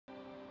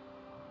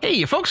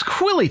Hey folks,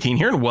 Quill18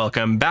 here, and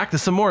welcome back to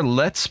some more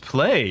Let's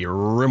Play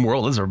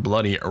Rimworld. This is our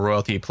bloody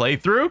royalty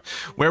playthrough,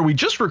 where we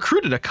just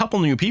recruited a couple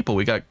new people.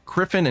 We got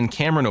Griffin and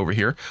Cameron over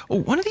here.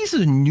 Oh, one of these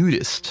is a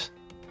nudist.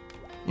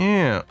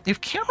 Yeah,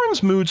 if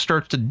Cameron's mood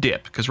starts to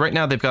dip, because right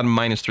now they've got a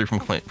 -3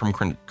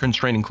 from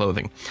constraining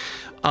clothing,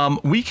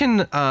 we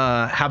can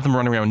have them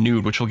run around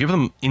nude, which will give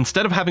them,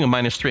 instead of having a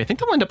 -3, I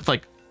think they'll end up with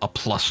like a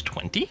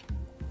 +20.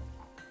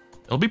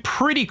 It'll be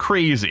pretty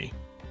crazy.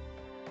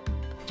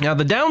 Now,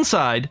 the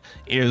downside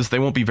is they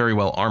won't be very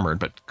well armored,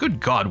 but good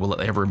God, will it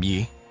ever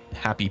be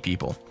happy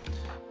people.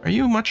 Are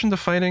you much into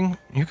fighting?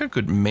 You've got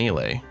good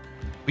melee,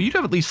 but you'd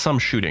have at least some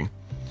shooting.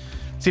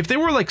 See, if they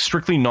were like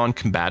strictly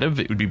non-combative,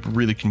 it would be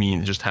really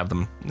convenient to just have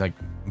them like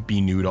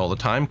be nude all the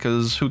time,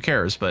 because who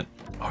cares? But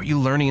are you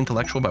learning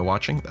intellectual by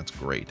watching? That's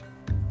great.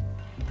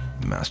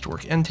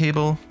 Masterwork end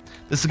table.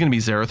 This is going to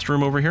be Zareth's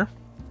room over here.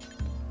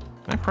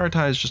 Can I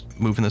prioritize just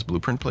moving this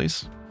blueprint,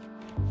 please?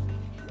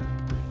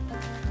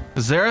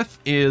 Zareth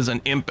is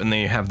an imp, and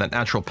they have that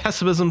natural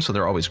pessimism, so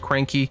they're always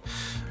cranky.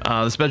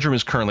 This bedroom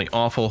is currently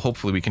awful.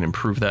 Hopefully we can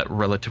improve that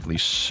relatively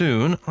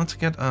soon. Let's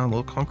get a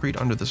little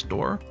concrete under this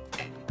door,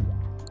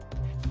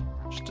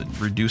 just to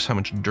reduce how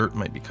much dirt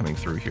might be coming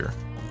through here.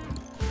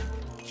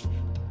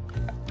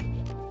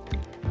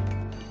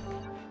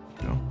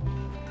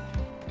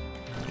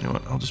 You know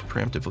what? I'll just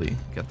preemptively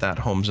get that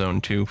home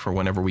zone too for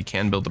whenever we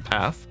can build the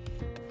path.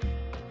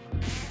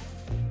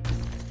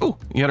 Oh,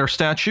 you got our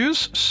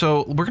statues.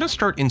 So we're going to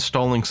start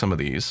installing some of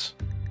these.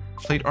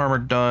 Plate armor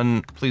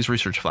done. Please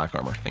research flak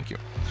armor. Thank you.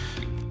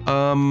 You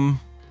know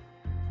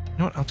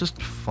what? I'll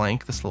just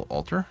flank this little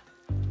altar.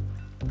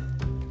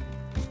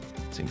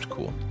 Seems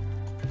cool.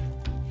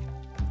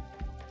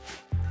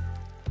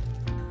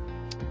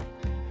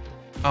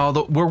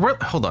 Although we're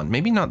hold on,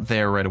 maybe not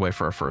there right away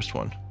for our first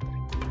one.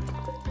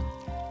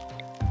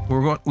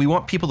 We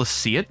want people to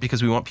see it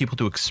because we want people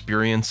to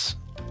experience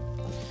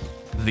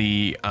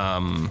the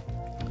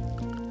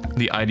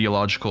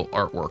ideological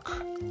artwork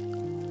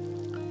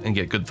and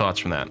get good thoughts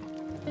from that.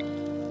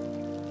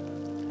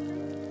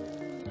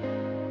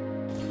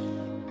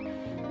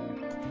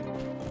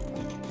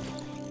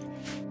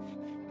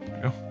 There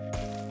you go.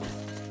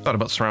 Thought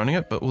about surrounding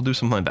it, but we'll do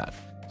something like that.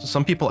 So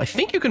some people, I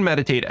think you can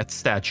meditate at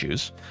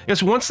statues. I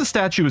guess once the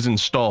statue is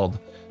installed,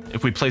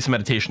 if we place a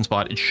meditation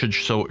spot, it should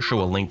show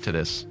a link to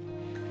this.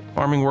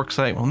 Farming work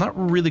site, well, not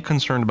really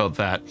concerned about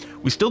that.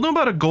 We still know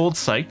about a gold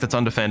site that's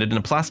undefended and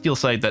a plasteel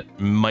site that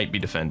might be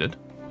defended.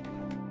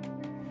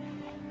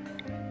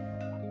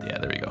 Yeah,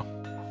 there we go.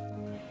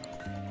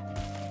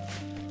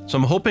 So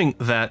I'm hoping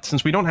that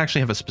since we don't actually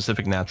have a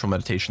specific natural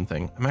meditation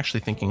thing, I'm actually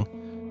thinking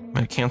I'm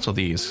going to cancel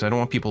these because I don't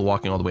want people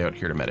walking all the way out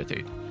here to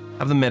meditate.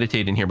 Have them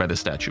meditate in here by the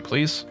statue,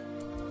 please.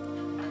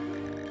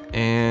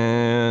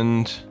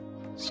 And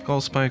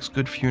skull spikes,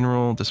 good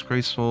funeral,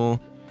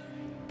 disgraceful.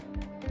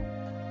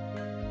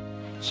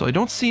 So I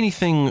don't see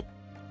anything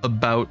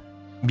about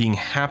being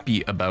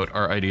happy about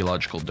our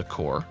ideological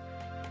decor,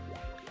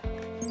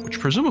 which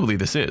presumably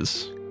this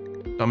is.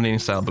 Dominating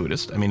style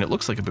Buddhist. I mean, it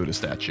looks like a Buddhist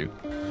statue.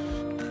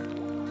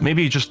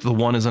 Maybe just the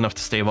one is enough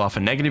to stave off a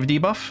negative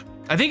debuff.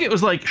 I think it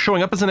was like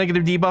showing up as a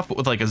negative debuff, but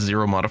with like a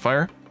 0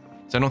 modifier.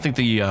 So I don't think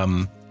the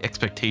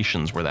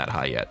expectations were that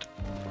high yet.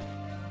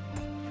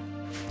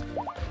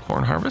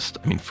 Corn harvest.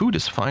 I mean, food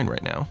is fine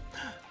right now.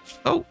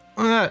 Oh,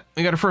 look at that.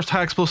 We got our first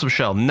high explosive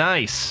shell.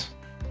 Nice.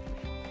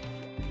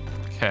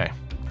 Okay,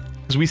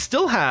 because we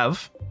still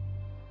have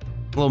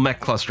a little mech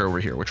cluster over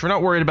here, which we're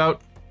not worried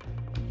about.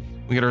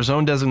 We get our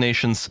zone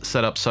designations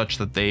set up such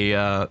that they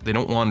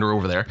don't wander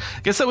over there.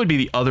 I guess that would be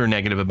the other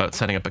negative about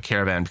setting up a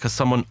caravan, because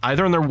someone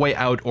either on their way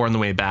out or on the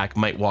way back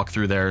might walk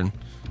through there and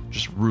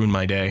just ruin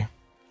my day,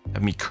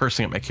 have me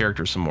cursing at my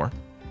character some more.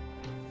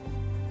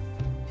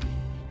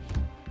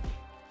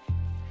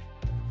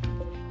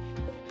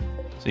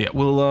 So yeah,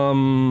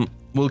 we'll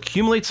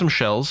accumulate some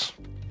shells,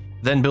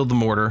 then build the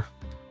mortar,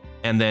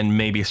 and then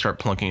maybe start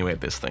plunking away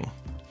at this thing.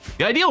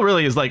 The ideal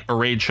really is like a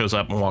raid shows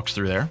up and walks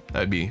through there.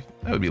 That would be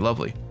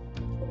lovely.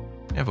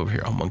 I have over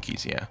here, oh,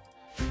 monkeys, yeah.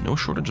 No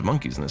shortage of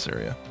monkeys in this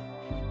area.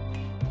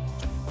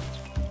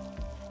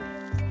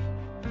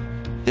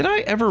 Did I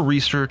ever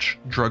research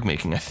drug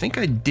making? I think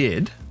I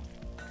did.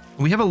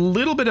 We have a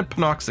little bit of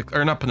panoxycline,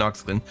 or not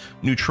panoxycline,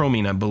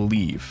 neutramine, I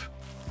believe.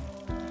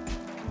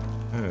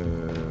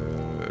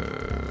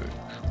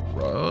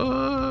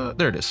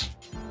 There it is.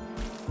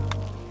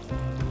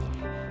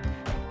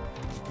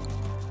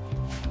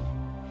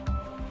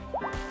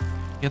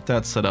 Get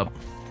that set up.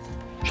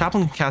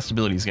 Chaplain can cast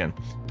abilities again.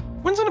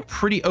 One's in a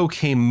pretty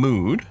okay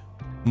mood.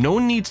 No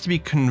one needs to be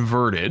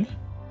converted.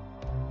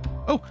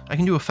 Oh, I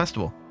can do a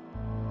festival.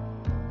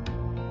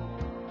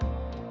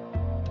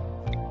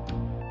 There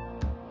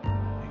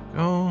you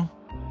go.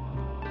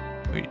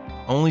 Wait,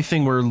 only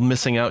thing we're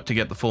missing out to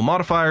get the full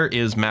modifier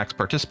is max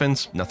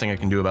participants. Nothing I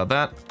can do about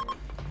that.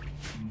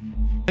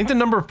 I think the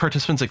number of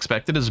participants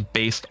expected is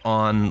based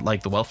on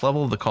like the wealth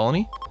level of the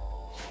colony.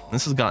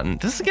 This is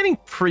getting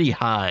pretty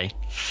high.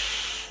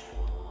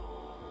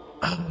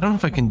 I don't know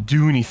if I can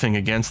do anything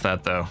against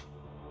that though.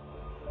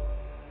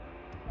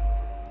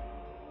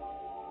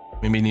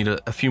 Maybe need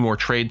a few more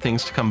trade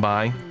things to come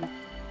by.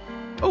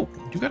 Oh,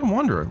 you got a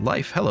wanderer.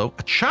 Life, hello.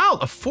 A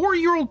child, a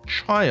 4-year-old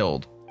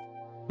child.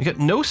 We got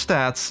no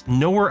stats,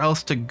 nowhere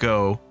else to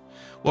go.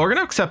 Well, we're going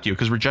to accept you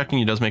because rejecting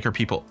you does make our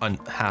people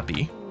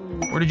unhappy.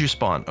 Where did you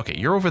spawn? Okay,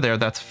 you're over there.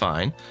 That's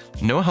fine.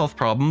 No health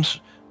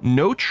problems.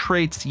 No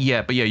traits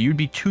yet, but yeah, you'd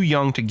be too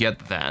young to get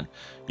that.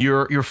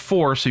 You're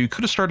 4, so you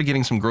could have started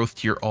getting some growth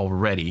tier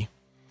already.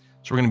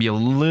 So we're going to be a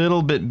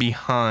little bit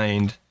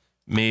behind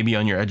maybe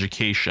on your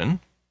education.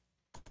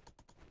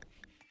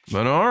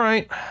 But all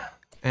right.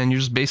 And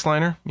you're just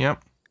baseliner?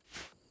 Yep.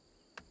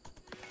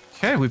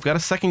 Okay, we've got a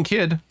second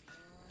kid.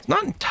 It's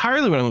not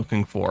entirely what I'm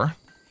looking for.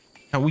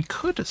 Now, we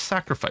could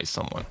sacrifice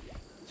someone.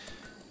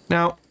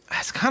 Now,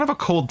 it's kind of a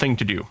cold thing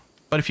to do.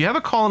 But if you have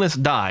a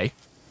colonist die,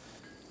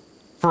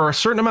 for a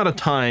certain amount of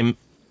time,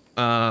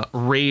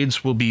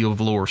 raids will be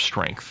of lower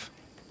strength.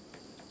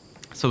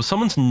 So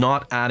someone's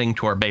not adding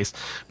to our base.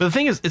 But the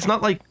thing is, it's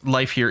not like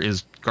life here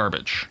is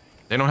garbage.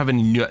 They don't have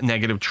any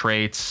negative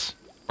traits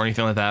or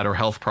anything like that, or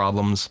health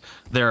problems.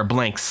 They're a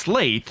blank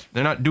slate.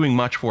 They're not doing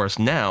much for us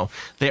now.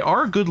 They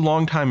are a good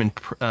long-time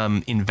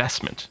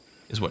investment,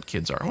 is what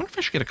kids are. I wonder if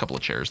I should get a couple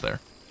of chairs there.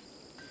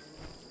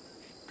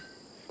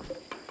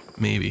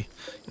 Maybe. You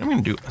know what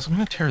I'm going to do is I'm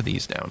going to tear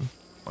these down,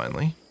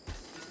 finally.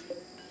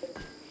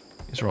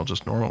 These are all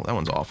just normal. That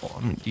one's awful.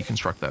 I'm going to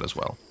deconstruct that as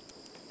well.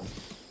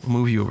 We'll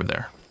move you over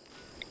there.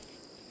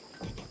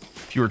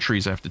 Fewer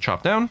trees I have to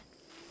chop down.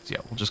 So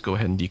yeah, we'll just go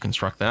ahead and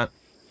deconstruct that.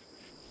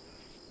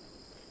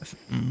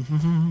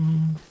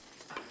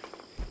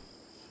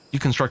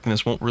 Deconstructing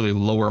this won't really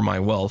lower my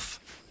wealth,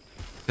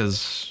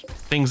 because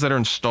things that are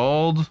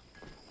installed,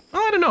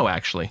 well, I don't know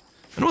actually.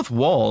 I know with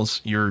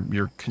walls,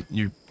 you're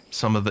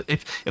some of the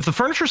if the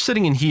furniture's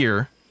sitting in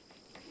here,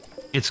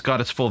 it's got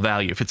its full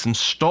value. If it's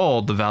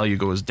installed, the value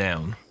goes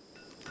down.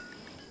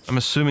 I'm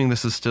assuming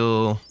this is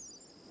still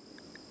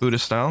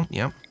Buddhist style.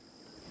 Yep.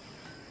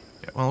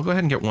 Yeah, well, I'll go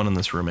ahead and get one in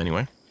this room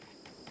anyway.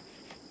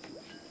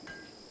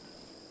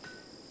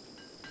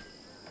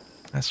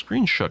 That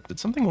screen shook. Did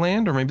something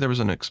land, or maybe there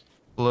was an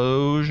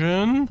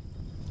explosion?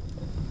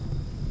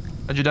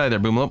 How'd you die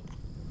there, Boomlope?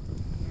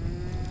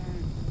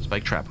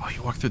 Spike trap. Oh,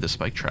 you walked through the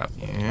spike trap.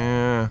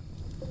 Yeah.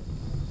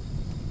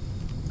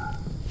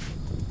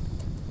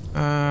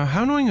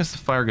 How annoying is the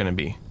fire gonna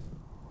be?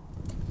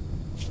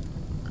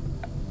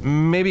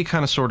 Maybe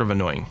kind of sort of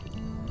annoying.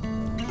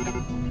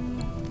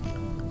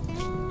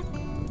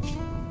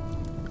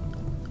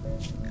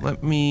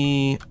 Let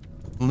me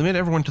limit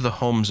everyone to the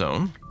home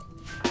zone.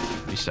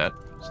 Reset.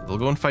 So they'll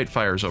go and fight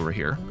fires over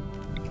here.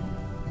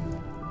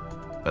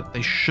 But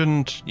they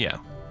shouldn't... Yeah.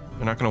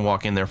 They're not going to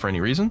walk in there for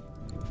any reason.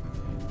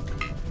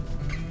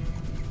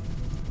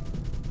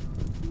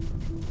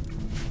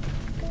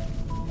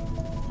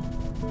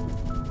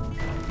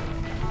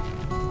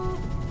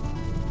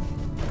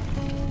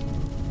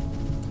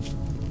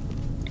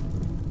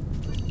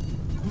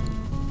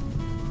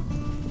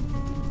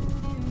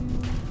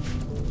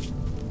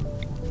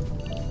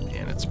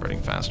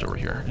 Spreading fast over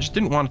here. I just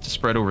didn't want it to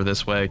spread over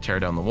this way,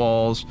 tear down the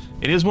walls.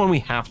 It is one we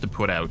have to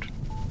put out.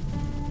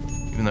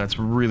 Even though it's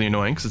really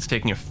annoying because it's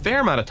taking a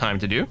fair amount of time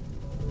to do.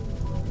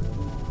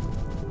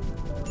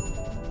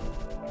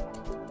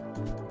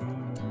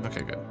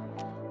 Okay, good.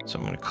 So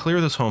I'm going to clear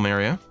this home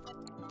area.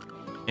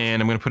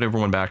 And I'm going to put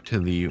everyone back to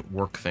the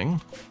work thing,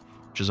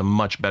 which is a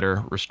much better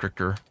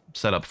restrictor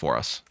setup for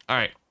us. All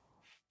right.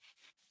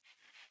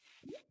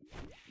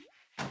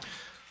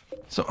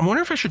 So I'm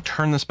wondering if I should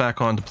turn this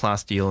back on to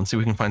Plasteel and see if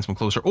we can find some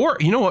closer. Or,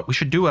 you know what? We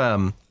should do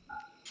a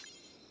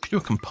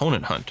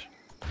component hunt.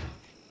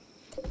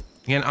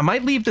 Again, I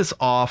might leave this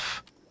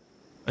off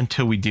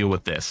until we deal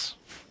with this.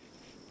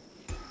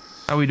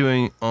 How are we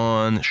doing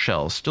on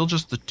shells? Still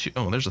just the 2.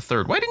 Oh, there's a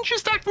third. Why didn't you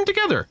stack them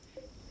together?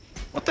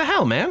 What the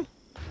hell, man?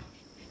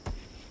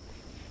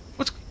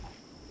 Why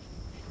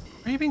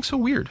are you being so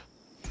weird?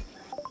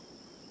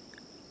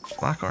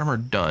 Black armor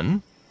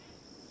done.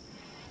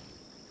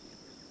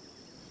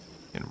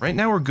 And right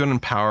now we're good on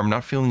power. I'm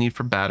not feeling the need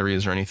for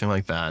batteries or anything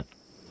like that.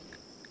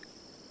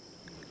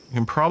 We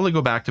can probably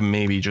go back to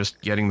maybe just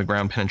getting the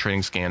ground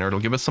penetrating scanner. It'll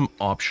give us some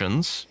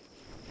options.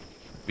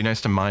 Be nice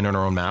to mine on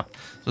our own map.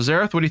 So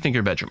Zareth, what do you think of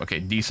your bedroom? Okay,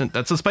 decent.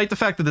 That's despite the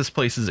fact that this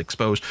place is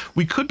exposed.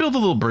 We could build a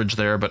little bridge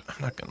there, but I'm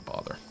not going to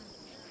bother.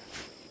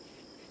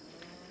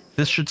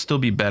 This should still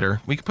be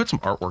better. We could put some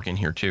artwork in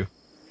here too.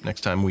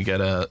 Next time we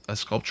get a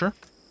sculpture.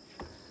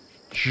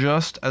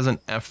 Just as an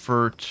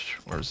effort.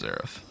 Where's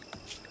Zareth?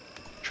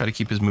 Try to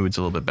keep his moods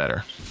a little bit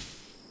better.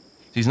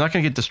 He's not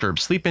going to get disturbed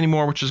sleep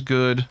anymore, which is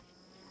good.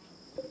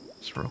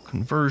 Scroll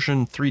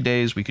conversion. 3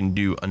 days, we can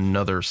do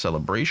another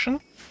celebration.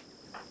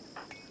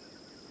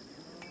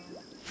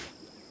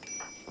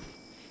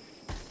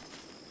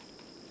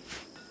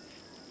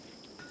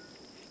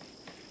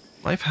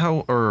 Life,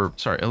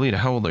 sorry, Alita,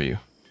 how old are you?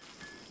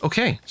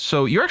 Okay,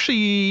 so you're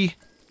actually,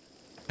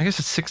 I guess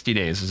it's 60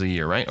 days is a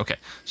year, right? Okay,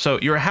 so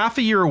you're half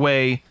a year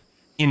away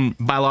in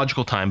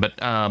biological time, but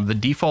the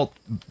default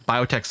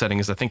biotech setting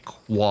is, I think,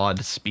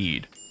 quad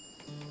speed.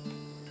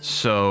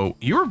 So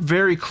you're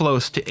very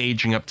close to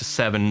aging up to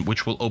 7,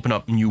 which will open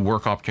up new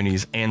work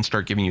opportunities and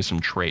start giving you some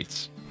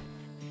traits.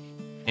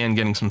 And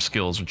getting some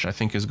skills, which I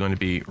think is going to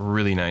be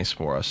really nice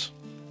for us.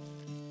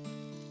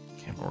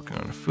 Okay, we're working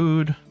on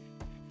food.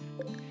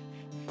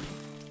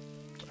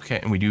 Okay,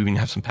 and we do even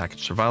have some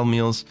packaged survival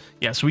meals.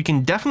 Yeah, so we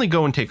can definitely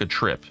go and take a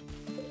trip.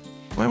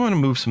 I want to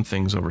move some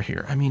things over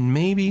here. I mean,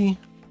 maybe...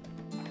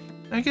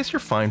 I guess you're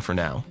fine for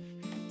now.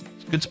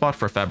 It's a good spot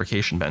for a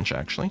fabrication bench,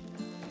 actually.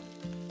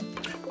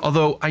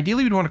 Although,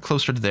 ideally we'd want it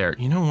closer to there.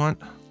 You know what?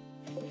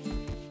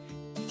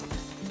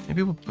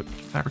 Maybe we'll put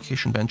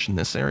fabrication bench in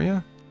this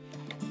area.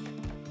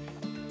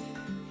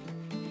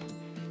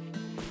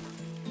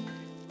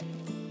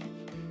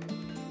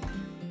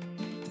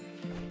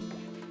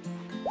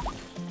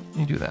 Let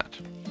me do that.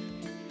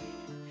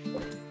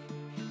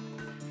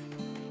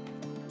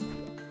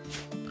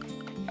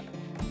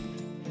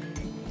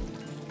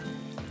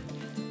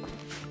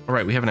 All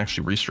right, we haven't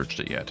actually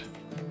researched it yet.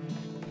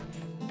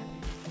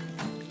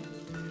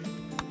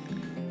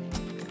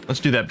 Let's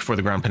do that before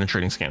the ground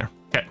penetrating scanner.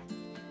 Okay.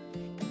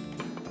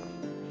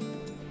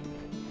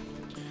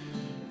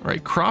 All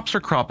right, crops are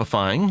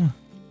cropifying.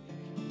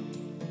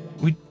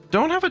 We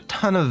don't have a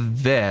ton of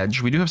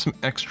veg. We do have some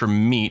extra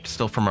meat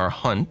still from our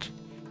hunt.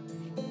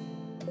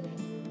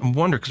 I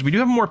wonder, because we do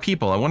have more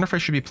people. I wonder if I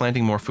should be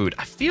planting more food.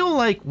 I feel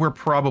like we're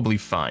probably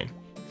fine.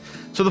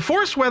 So the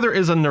forest weather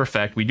is under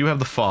effect. We do have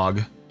the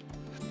fog.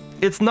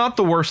 It's not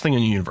the worst thing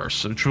in the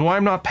universe, which is why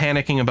I'm not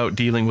panicking about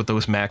dealing with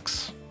those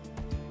mechs.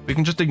 We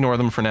can just ignore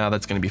them for now.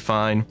 That's going to be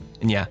fine.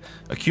 And yeah,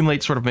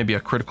 accumulate sort of maybe a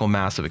critical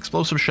mass of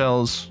explosive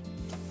shells.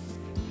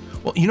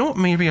 Well, you know what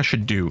maybe I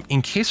should do?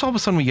 In case all of a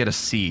sudden we get a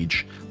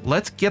siege,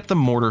 let's get the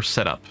mortar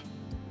set up.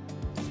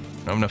 I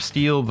don't have enough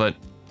steel, but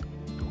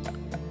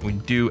we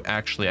do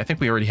actually... I think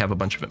we already have a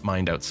bunch of it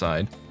mined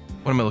outside.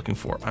 What am I looking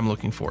for? I'm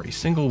looking for a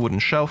single wooden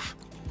shelf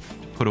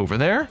to put over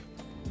there.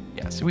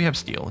 Yeah, see, we have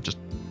steel. It just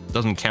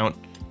doesn't count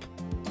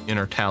in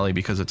our tally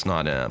because it's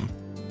not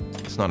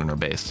in our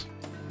base.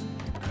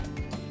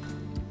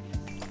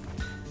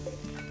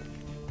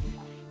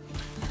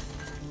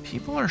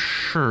 People are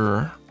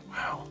sure,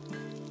 wow,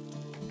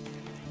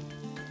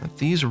 that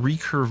these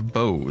recurve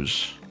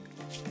bows.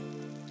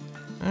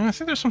 I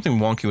think there's something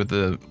wonky with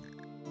the.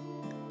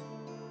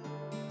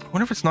 I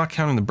wonder if it's not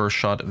counting the burst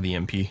shot of the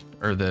MP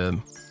or the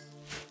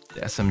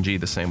SMG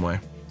the same way.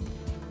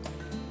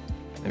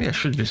 Maybe I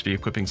should just be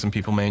equipping some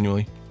people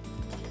manually.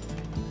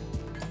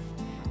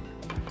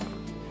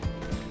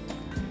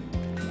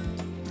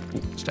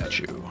 Ooh,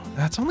 statue.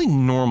 That's only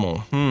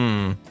normal.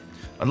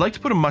 I'd like to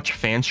put a much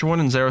fancier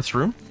one in Zareth's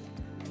room.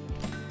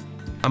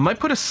 I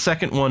might put a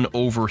second one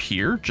over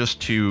here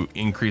just to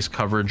increase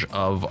coverage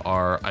of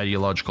our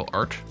ideological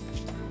art.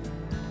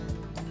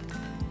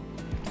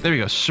 There we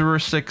go, sewer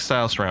 6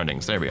 style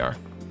surroundings. There we are.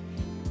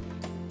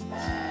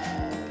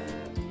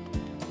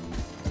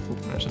 Ooh,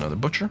 there's another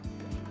butcher.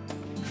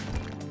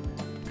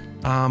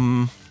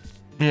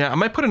 Yeah, I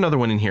might put another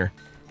one in here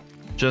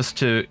just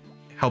to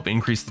help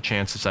increase the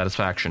chance of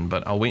satisfaction,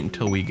 but I'll wait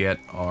until we get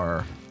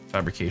our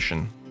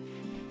fabrication.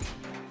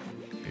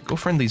 Okay, go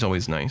friendly's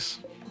always nice.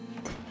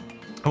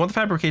 I want the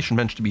fabrication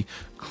bench to be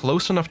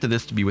close enough to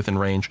this to be within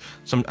range,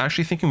 so I'm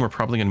actually thinking we're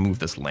probably going to move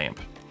this lamp.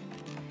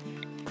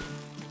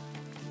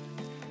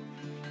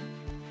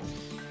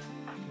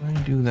 Why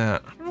do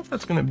that? I don't know if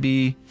that's going to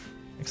be...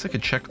 I guess I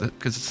could check that,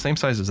 because it's the same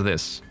size as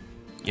this.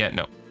 Yeah,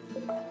 no.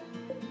 I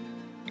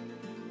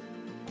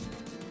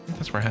think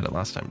that's where I had it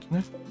last time,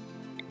 didn't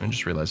I? I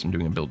just realized I'm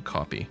doing a build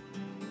copy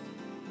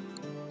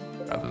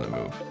rather than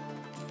move.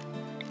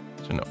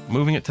 So no,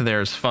 moving it to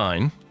there is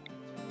fine.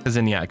 Because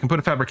then, yeah, I can put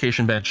a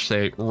fabrication bench,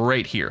 say,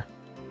 right here.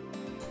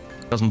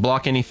 Doesn't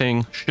block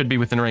anything. Should be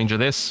within range of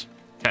this.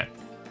 Okay.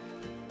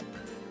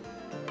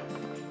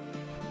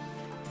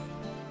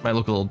 Might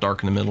look a little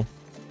dark in the middle.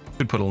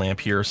 Could put a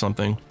lamp here or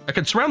something. I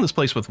could surround this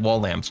place with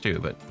wall lamps, too,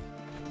 but...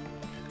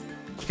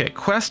 Okay,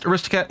 quest,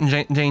 Aristocat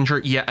in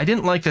danger. Yeah, I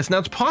didn't like this. Now,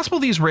 it's possible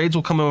these raids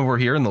will come over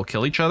here and they'll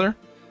kill each other.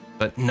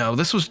 But no,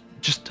 this was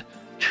just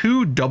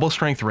 2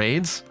 double-strength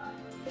raids.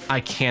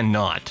 I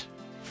cannot.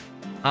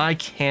 I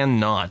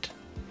cannot.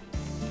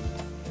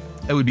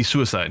 That would be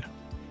suicide.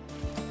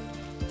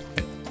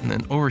 Okay, and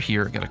then over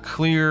here, got a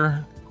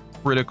clear,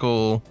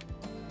 critical,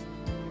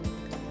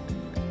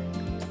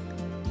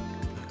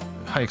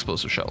 high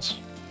explosive shells.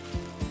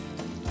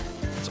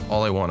 That's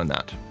all I want in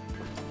that.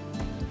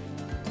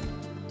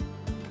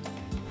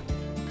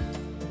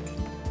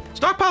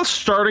 Stockpile's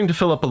starting to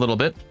fill up a little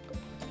bit.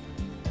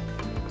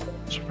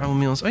 Survival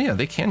meals. Oh yeah,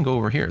 they can go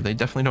over here. They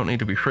definitely don't need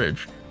to be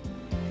fridged.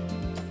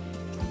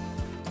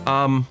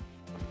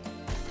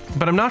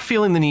 But I'm not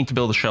feeling the need to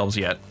build the shelves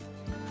yet.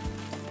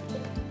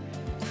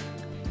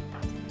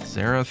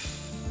 Zareth,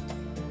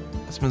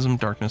 pessimism,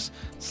 darkness,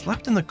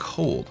 slept in the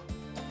cold.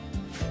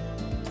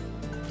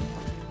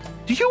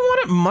 Do you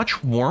want it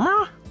much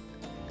warmer?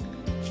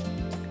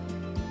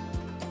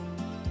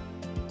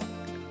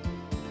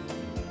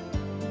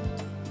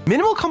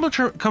 Minimal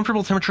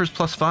comfortable temperature is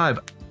 +5.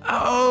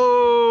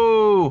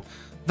 Oh,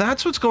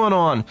 that's what's going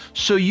on.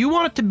 So you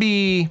want it to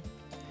be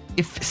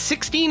if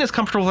 16 is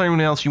comfortable for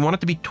anyone else, you want it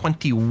to be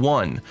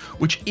 21,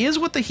 which is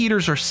what the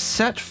heaters are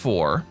set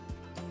for.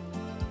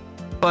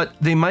 But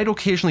they might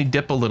occasionally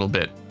dip a little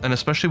bit, and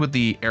especially with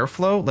the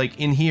airflow, like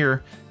in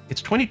here,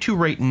 it's 22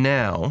 right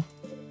now.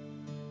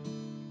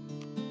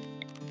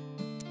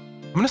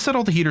 I'm gonna set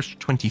all the heaters to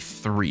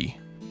 23.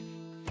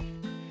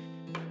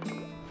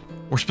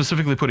 Or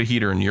specifically put a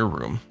heater in your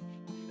room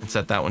and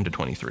set that one to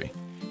 23.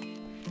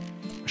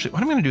 Actually,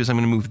 what I'm gonna do is I'm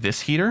gonna move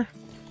this heater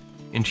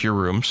into your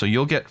room, so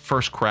you'll get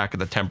first crack at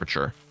the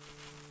temperature.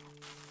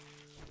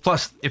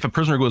 Plus, if a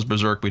prisoner goes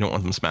berserk, we don't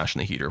want them smashing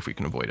the heater if we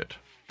can avoid it.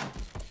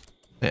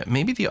 Yeah,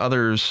 maybe the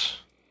others...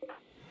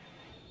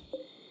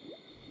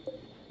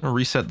 I'm gonna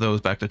reset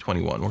those back to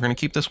 21. We're gonna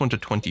keep this one to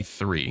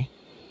 23.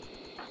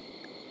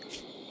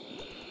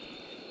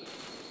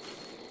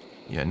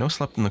 Yeah, no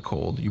slept in the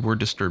cold. You were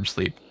disturbed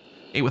sleep.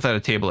 Ate without a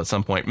table at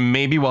some point.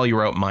 Maybe while you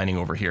were out mining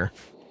over here.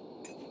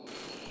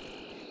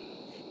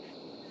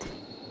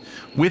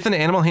 With an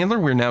animal handler,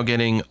 we're now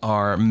getting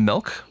our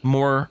milk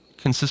more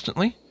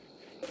consistently,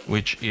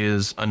 which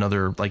is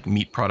another like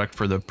meat product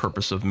for the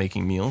purpose of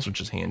making meals,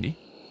 which is handy.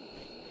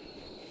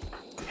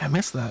 Yeah, I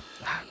missed that.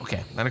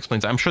 Okay, that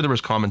explains it. I'm sure there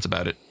was comments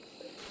about it.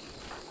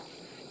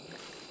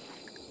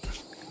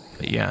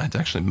 But yeah, it's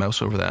actually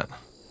mouse over that.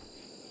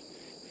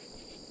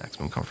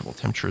 Maximum comfortable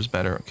temperature is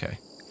better. Okay.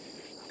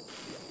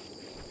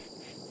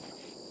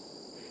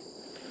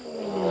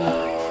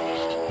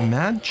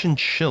 Mad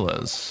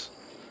chinchillas.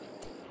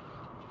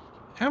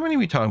 How many are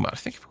we talking about? I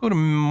think if we go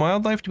to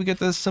wildlife, do we get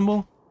this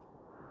symbol?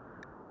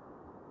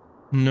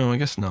 No, I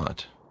guess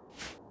not.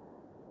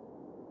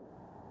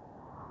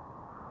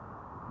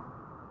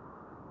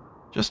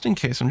 Just in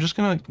case, I'm just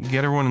gonna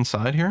get everyone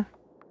inside here.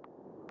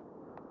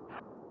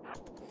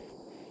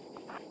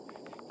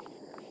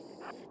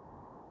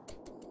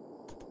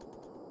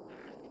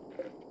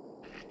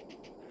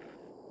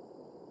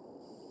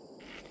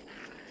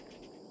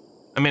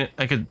 I mean,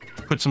 I could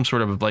put some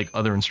sort of like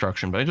other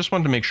instruction, but I just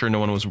wanted to make sure no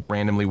one was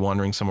randomly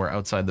wandering somewhere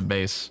outside the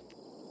base.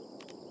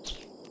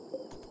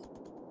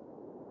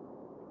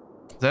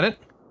 Is that it?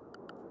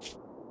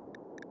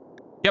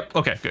 Yep,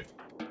 okay, good.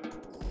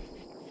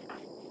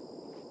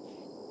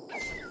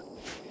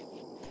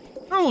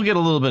 Well, we'll get a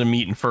little bit of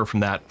meat and fur from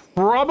that.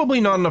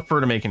 Probably not enough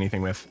fur to make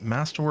anything with.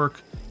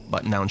 Masterwork,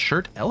 button-down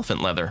shirt,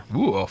 elephant leather.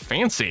 Ooh,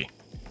 fancy.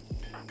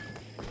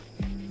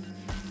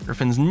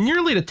 Griffin's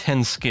nearly to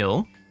 10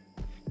 skill.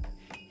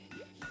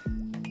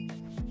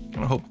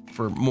 I hope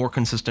for more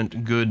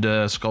consistent, good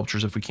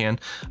sculptures if we can.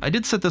 I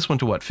did set this one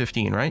to what,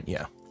 15, right?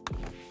 Yeah.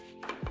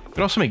 We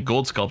could also make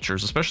gold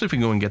sculptures, especially if we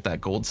go and get that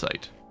gold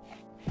site.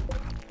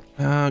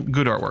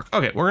 Good artwork.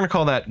 Okay, we're gonna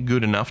call that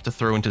good enough to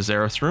throw into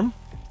Zareth's room.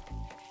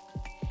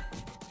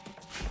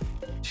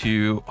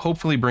 To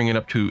hopefully bring it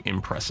up to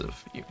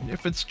impressive.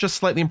 If it's just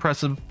slightly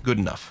impressive, good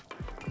enough.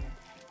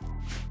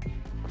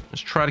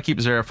 Let's try to keep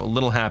Zareth a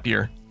little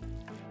happier.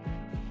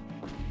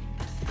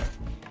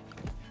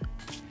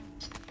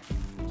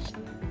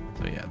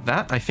 So yeah,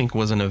 that I think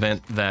was an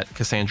event that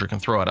Cassandra can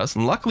throw at us.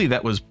 And luckily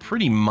that was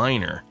pretty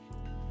minor.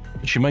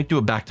 But she might do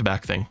a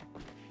back-to-back thing.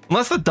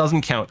 Unless that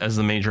doesn't count as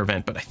the major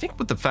event. But I think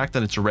with the fact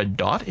that it's a red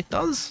dot, it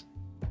does.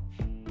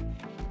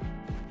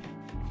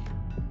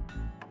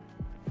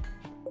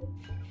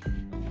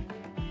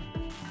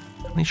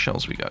 How many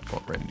shells we got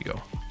ready to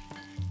go?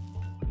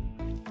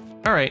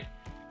 All right.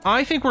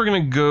 I think we're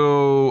going to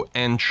go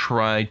and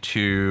try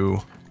to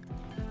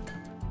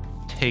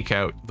take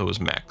out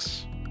those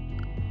mechs.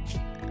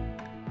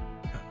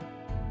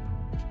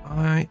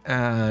 I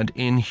add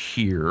in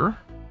here.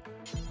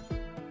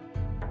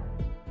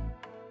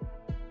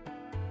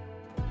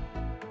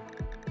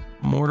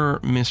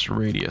 Mortar miss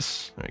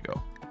radius. There you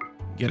go.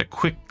 Get a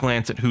quick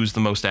glance at who's the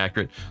most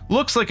accurate.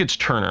 Looks like it's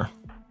Turner.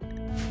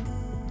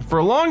 For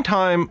a long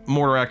time,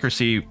 mortar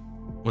accuracy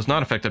was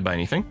not affected by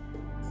anything.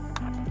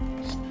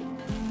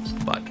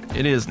 But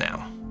it is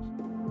now.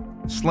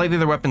 Slightly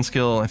the weapon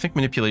skill, I think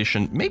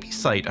manipulation, maybe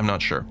sight, I'm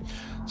not sure.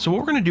 So what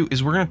we're going to do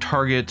is we're going to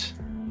target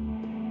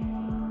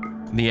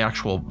the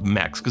actual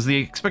mechs, because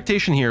the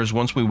expectation here is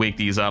once we wake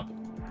these up,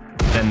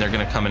 then they're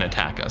going to come and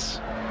attack us.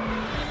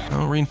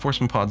 Oh,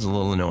 reinforcement pod's a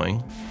little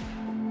annoying.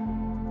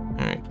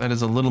 Alright, that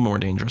is a little more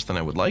dangerous than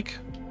I would like.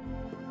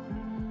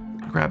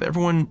 Grab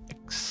everyone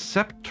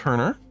except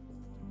Turner.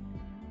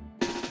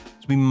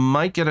 So we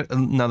might get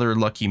another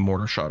lucky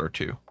mortar shot or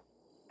two.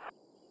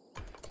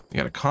 We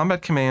got a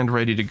combat command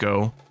ready to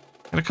go.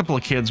 Got a couple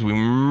of kids we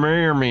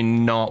may or may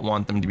not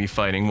want them to be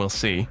fighting. We'll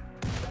see.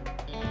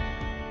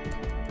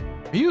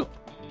 Are you...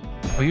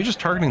 Oh, you're just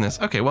targeting this.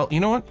 Okay, well, you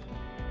know what?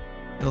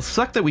 It'll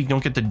suck that we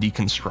don't get to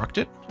deconstruct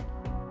it.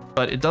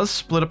 But it does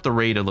split up the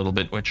raid a little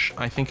bit, which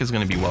I think is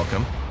going to be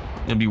welcome.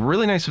 It'll be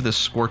really nice if this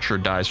Scorcher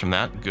dies from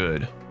that.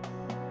 Good.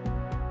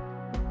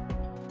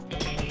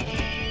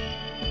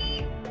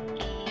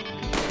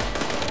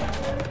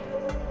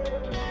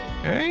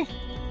 Okay.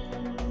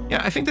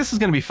 Yeah, I think this is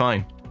going to be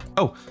fine.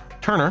 Oh,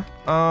 Turner.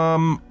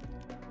 I'm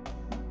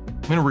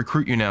going to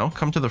recruit you now.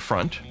 Come to the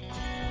front.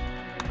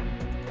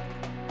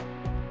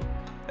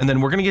 And then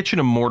we're going to get you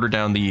to mortar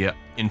down the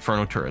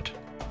Inferno turret.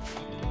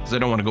 Because I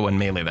don't want to go and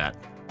melee that.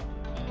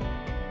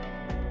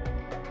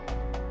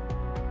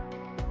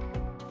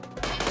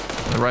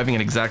 They're arriving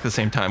at exactly the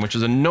same time, which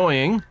is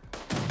annoying.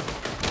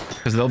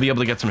 Because they'll be able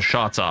to get some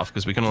shots off,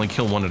 because we can only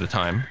kill one at a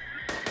time.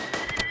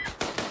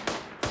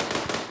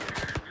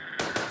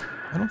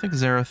 I don't think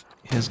Zareth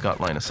has got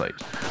line of sight.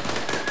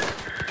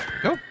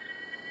 Go.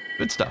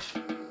 Good stuff.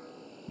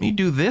 Let me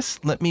do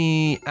this. Let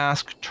me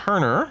ask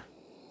Turner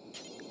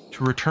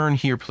to return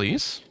here,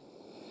 please.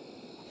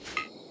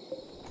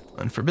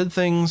 Unforbid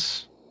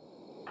things.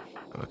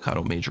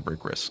 Avocado major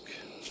break risk.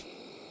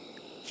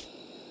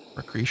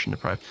 Recreation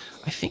deprived.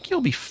 I think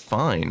you'll be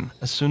fine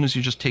as soon as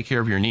you just take care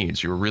of your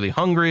needs. You were really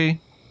hungry,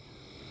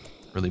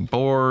 really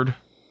bored.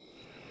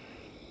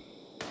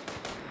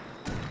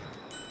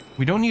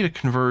 We don't need a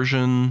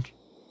conversion.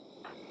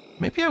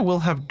 Maybe I will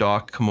have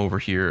Doc come over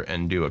here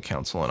and do a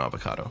council on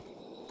avocado.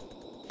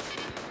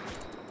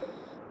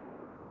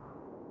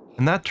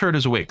 And that turret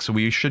is awake, so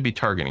we should be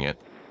targeting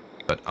it.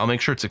 But I'll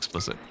make sure it's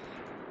explicit.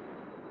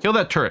 Kill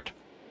that turret.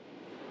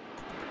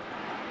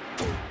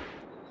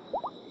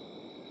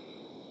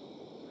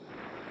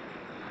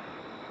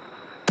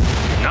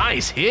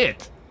 Nice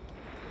hit.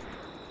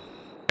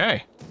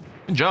 Okay.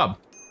 Good job.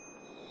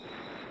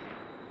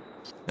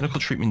 Medical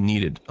treatment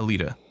needed.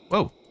 Alita.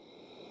 Whoa.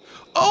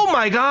 Oh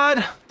my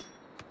god!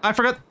 I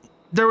forgot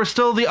there was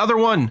still the other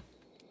one.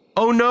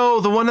 Oh no,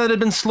 the one that had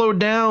been slowed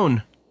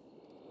down.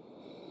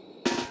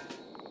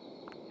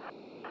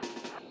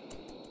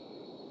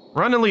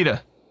 Run,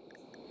 Alita.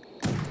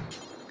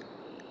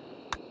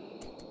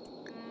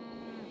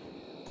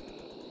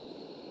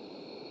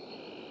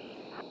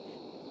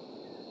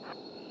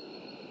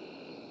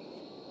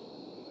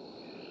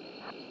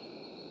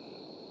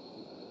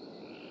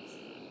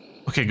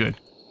 Okay, good.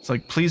 It's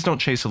like, please don't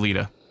chase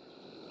Alita.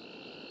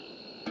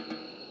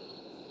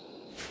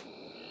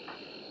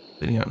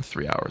 Sitting out in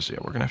 3 hours. Yeah,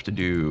 we're gonna have to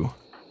do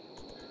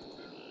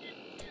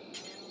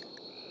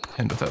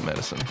 10 without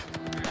medicine.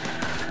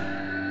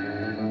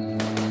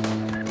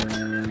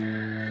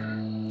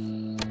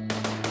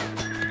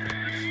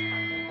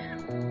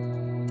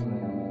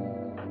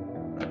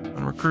 Right,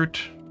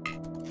 unrecruit.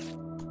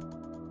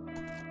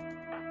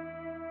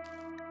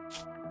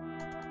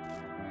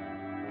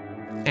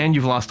 And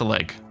you've lost a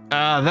leg.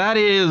 That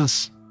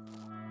is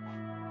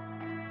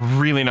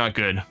really not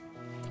good.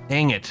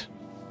 Dang it.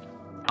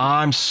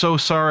 I'm so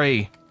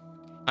sorry.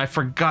 I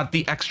forgot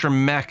the extra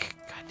mech.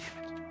 God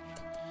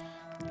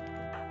damn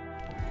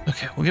it.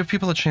 Okay, we'll give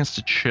people a chance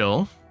to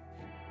chill.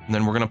 And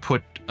then we're going to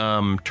put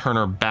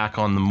Turner back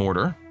on the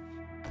mortar.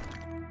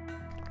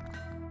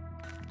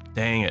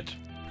 Dang it.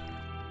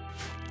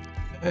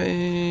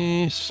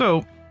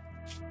 So,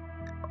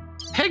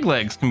 peg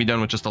legs can be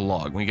done with just a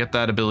log. We get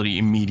that ability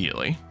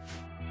immediately.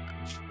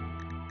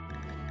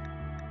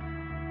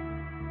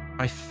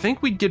 I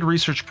think we did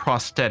research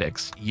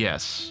prosthetics,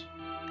 yes.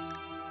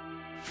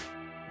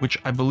 Which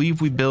I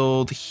believe we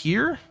build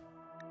here?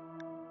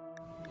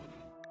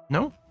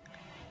 No?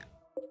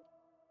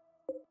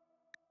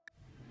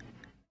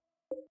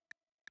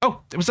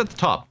 Oh, it was at the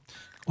top.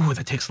 Ooh,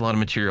 that takes a lot of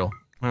material.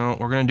 Well,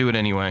 we're gonna do it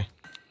anyway.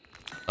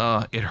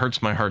 It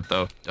hurts my heart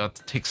though. That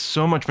takes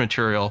so much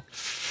material.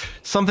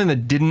 Something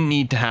that didn't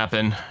need to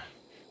happen.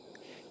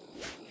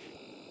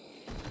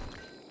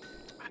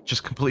 I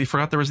just completely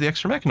forgot there was the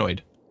extra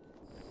mechanoid.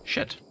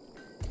 Shit.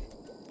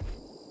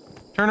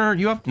 Turner,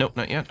 you up? Nope,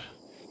 not yet.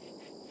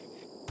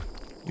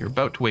 You're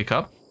about to wake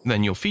up.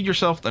 Then you'll feed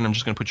yourself. Then I'm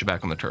just going to put you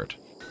back on the turret.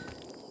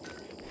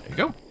 There you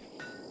go.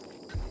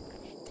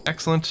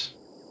 Excellent.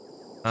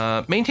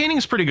 Maintaining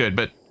is pretty good,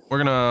 but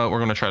we're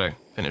gonna try to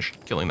finish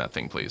killing that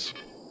thing, please.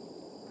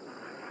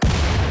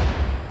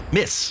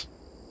 Miss.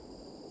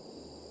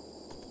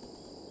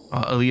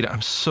 Alita,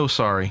 I'm so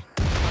sorry.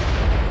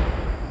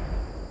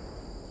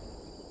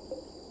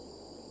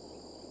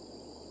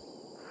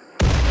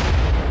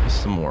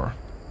 Some more.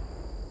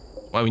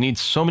 Wow, we need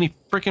so many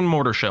freaking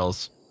mortar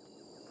shells.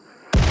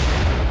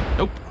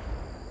 Nope.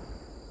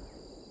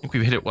 I think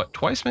we've hit it, what,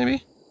 twice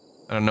maybe?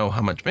 I don't know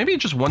how much. Maybe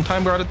just one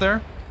time got it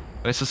there.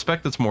 But I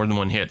suspect it's more than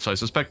one hit, so I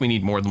suspect we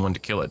need more than one to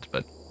kill it,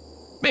 but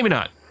maybe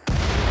not.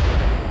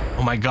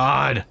 Oh my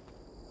god.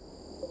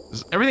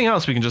 Everything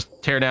else we can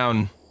just tear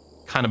down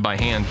kind of by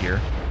hand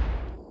here.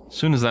 As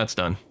soon as that's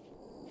done.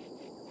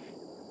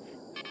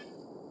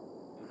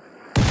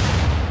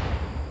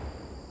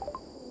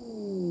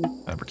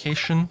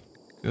 Fabrication,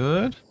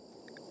 good.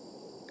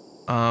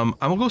 I'm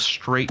gonna go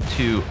straight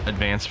to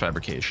advanced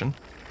fabrication.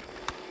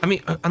 I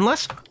mean,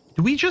 unless,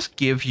 do we just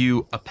give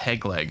you a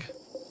peg leg?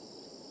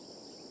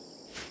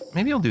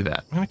 Maybe I'll do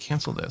that. I'm gonna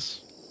cancel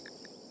this.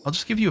 I'll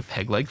just give you a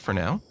peg leg for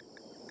now.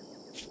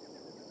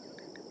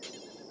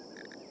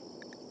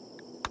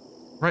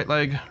 Right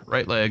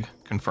leg,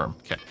 confirm.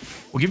 Okay.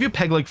 We'll give you a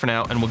peg leg for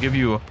now, and we'll give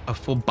you a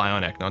full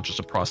bionic, not just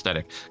a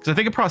prosthetic. Because I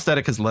think a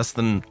prosthetic has less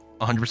than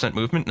 100%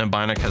 movement, and a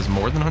bionic has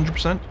more than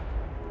 100%.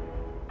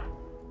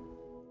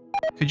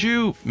 Could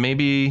you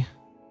maybe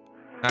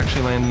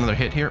actually land another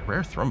hit here?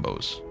 Rare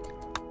thrombos.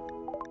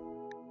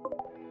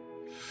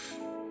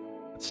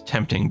 It's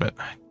tempting, but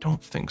I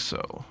don't think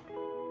so.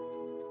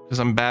 Because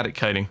I'm bad at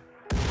kiting.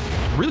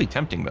 It's really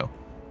tempting, though.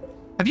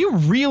 Have you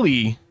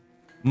really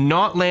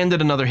not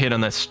landed another hit on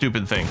that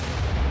stupid thing?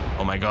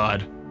 Oh my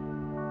god.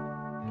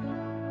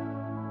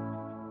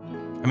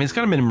 I mean, it's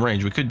got a minimum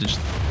range. We could just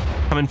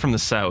come in from the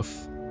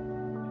south.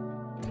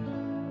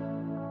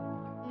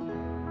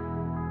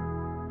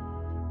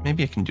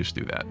 Maybe I can just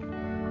do that.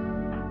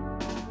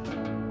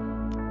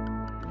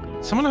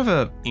 Someone have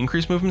a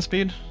increased movement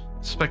speed?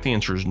 I suspect the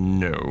answer is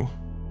no.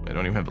 I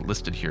don't even have it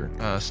listed here.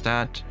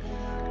 Stat.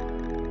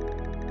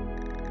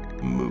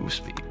 Move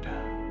speed.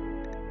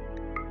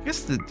 I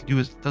guess the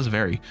does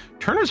vary.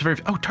 Turner's very...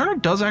 Oh, Turner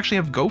does actually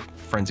have Go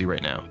Frenzy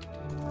right now.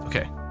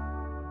 Okay.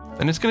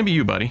 Then it's going to be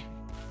you, buddy.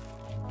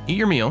 Eat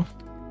your meal.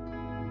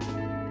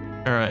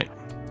 Alright.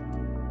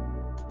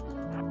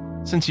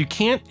 Since you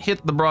can't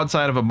hit the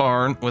broadside of a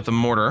barn with a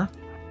mortar,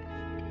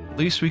 at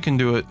least we can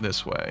do it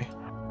this way.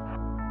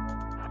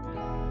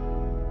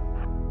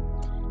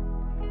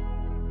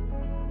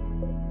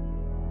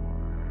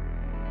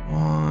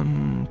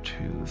 One,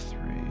 two, three.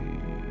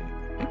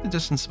 I think the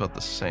distance is about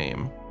the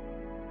same.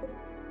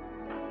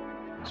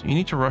 So you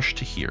need to rush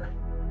to here.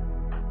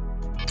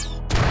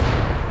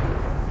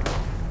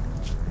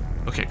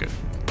 Okay, good.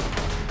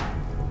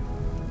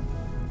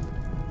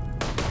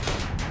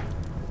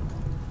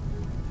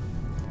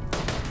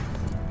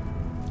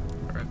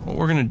 Alright, what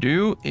we're going to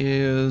do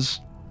is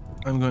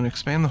I'm going to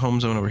expand the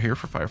home zone over here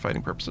for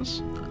firefighting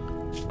purposes.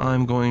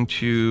 I'm going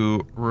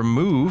to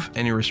remove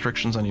any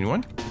restrictions on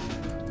anyone.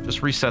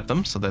 Just reset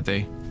them so that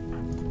they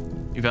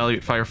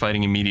evaluate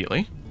firefighting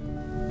immediately.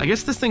 I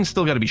guess this thing's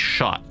still got to be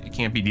shot. It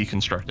can't be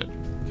deconstructed.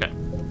 Okay.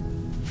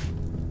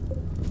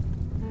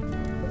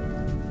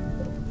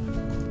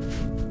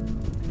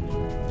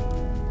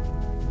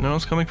 No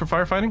one's coming for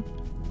firefighting?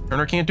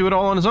 Turner can't do it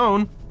all on his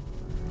own.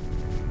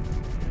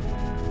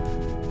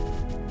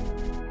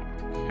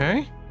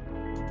 Okay.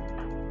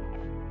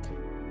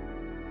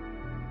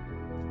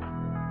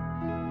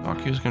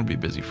 Docu's going to be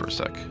busy for a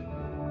sec.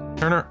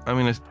 Turner, I'm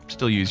going to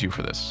still use you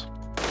for this.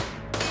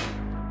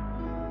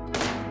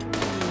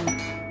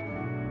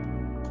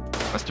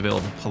 Best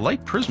available.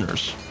 Polite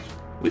prisoners.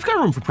 We've got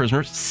room for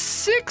prisoners.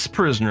 6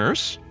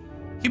 prisoners.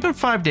 Keep him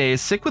 5 days.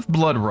 Sick with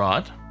blood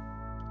rot.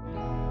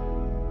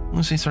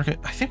 Let's see, circuit.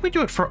 I think we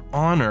do it for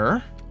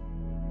honor.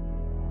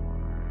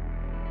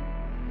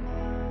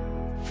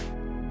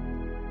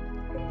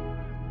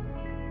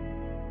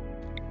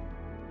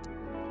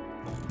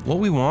 What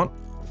we want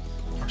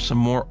are some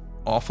more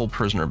awful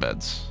prisoner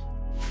beds.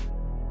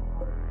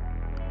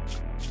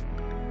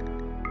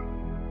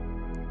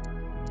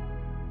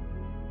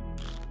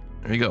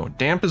 There you go.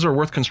 Damp is our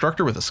worth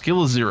constructor with a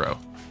skill of 0.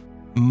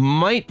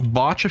 Might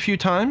botch a few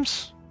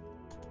times.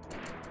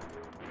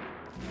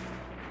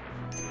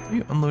 Are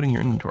you unloading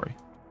your inventory?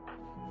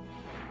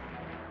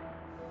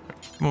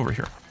 Come over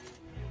here.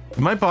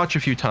 We might botch a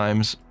few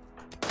times,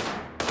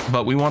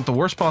 but we want the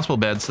worst possible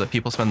bed so that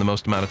people spend the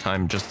most amount of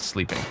time just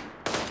sleeping.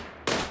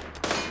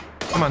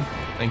 Come on.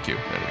 Thank you.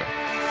 There we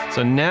go.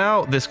 So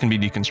now this can be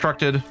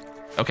deconstructed.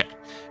 Okay.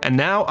 And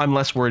now I'm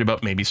less worried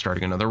about maybe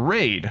starting another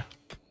raid.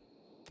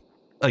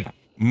 Like,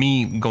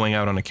 me going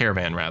out on a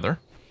caravan, rather.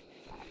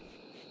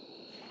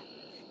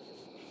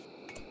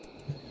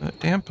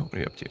 Damp? What are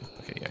you up to?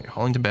 Okay, yeah, you're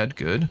hauling to bed.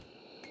 Good.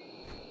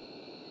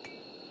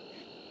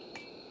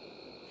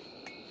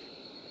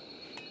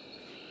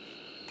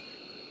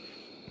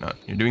 Not,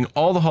 you're doing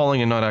all the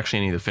hauling and not actually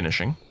any of the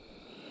finishing.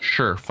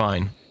 Sure,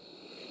 fine.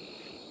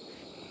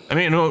 I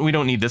mean, no, we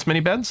don't need this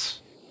many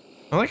beds.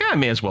 I'm like, I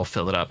may as well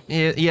fill it up.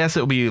 Yes,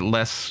 it'll be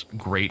less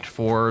great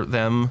for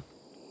them.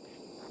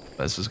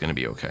 But this is going to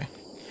be okay.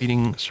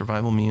 Feeding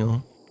survival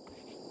meal.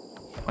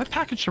 Why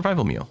package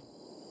survival meal?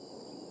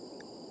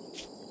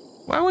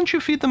 Why wouldn't you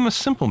feed them a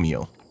simple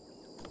meal?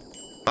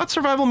 I thought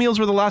survival meals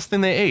were the last thing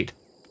they ate.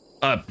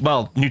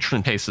 Well,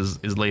 nutrient paste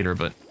is later,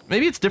 but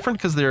maybe it's different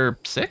because they're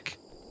sick?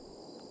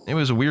 Maybe it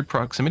was a weird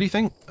proximity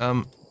thing?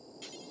 No,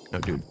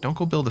 dude, don't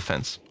go build a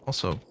fence.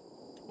 Also,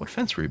 what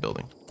fence were you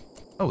building?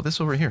 Oh, this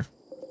over here.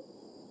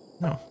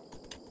 No.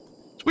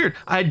 It's weird.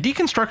 I had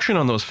deconstruction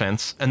on those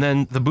fence, and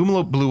then the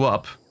boomalope blew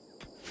up,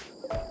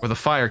 where the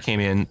fire came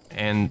in,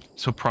 and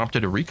so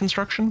prompted a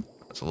reconstruction?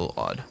 That's a little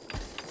odd.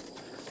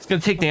 It's going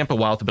to take Damp a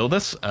while to build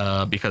this,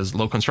 because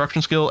low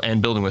construction skill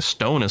and building with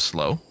stone is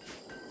slow.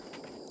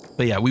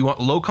 But yeah, we want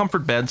low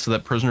comfort beds so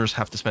that prisoners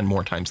have to spend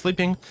more time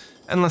sleeping,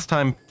 and less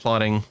time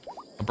plotting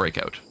a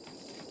breakout.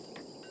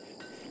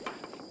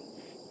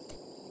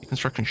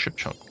 Deconstructing ship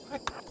chunk.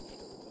 What?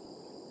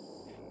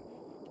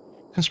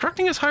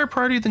 Constructing is higher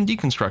priority than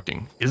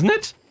deconstructing, isn't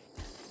it?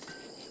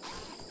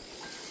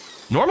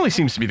 Normally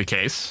seems to be the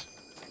case.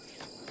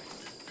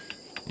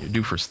 You're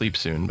due for sleep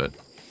soon, but...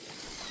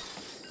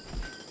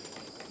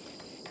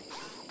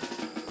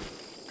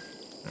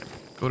 Right,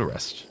 go to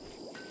rest.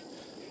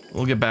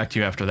 We'll get back to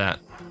you after that.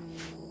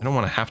 I don't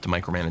want to have to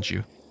micromanage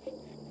you.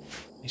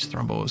 These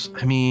thrombos.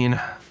 I mean,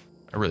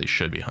 I really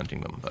should be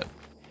hunting them, but...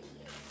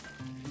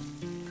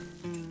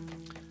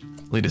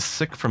 Lead is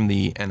sick from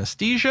the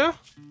anesthesia.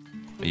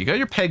 But you got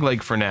your peg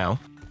leg for now.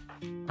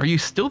 Are you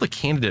still the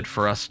candidate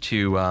for us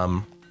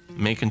to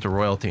make into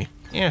royalty?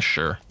 Yeah,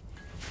 sure.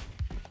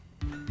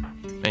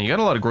 Man, you got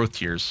a lot of growth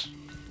tiers.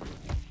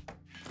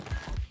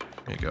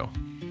 There you go.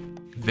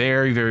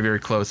 Very, very, very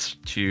close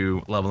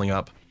to leveling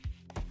up.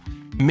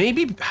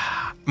 Maybe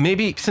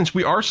since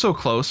we are so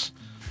close,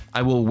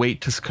 I will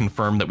wait to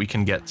confirm that we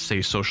can get,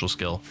 say, social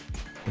skill,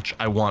 which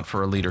I want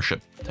for a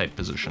leadership type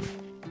position.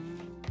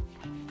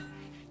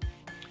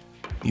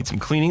 Need some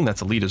cleaning.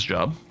 That's Alita's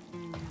job.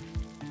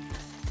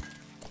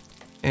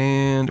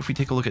 And if we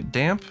take a look at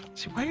damp,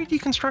 see, why are you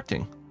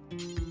deconstructing?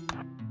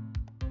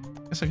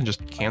 I guess I can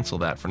just cancel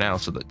that for now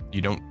so that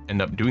you don't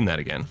end up doing that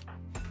again.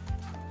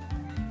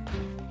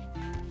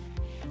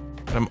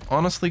 But I'm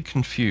honestly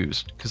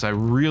confused because I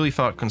really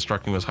thought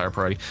constructing was higher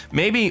priority.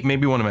 Maybe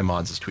one of my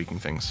mods is tweaking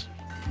things.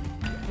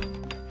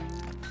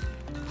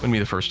 Wouldn't be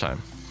the first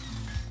time.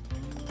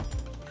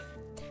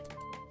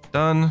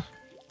 Done.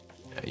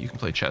 Yeah, you can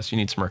play chess. You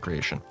need some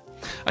recreation.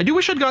 I do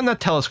wish I'd gotten that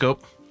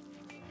telescope.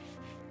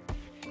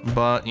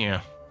 But,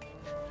 yeah.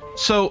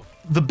 So,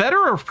 the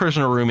better a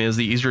prisoner room is,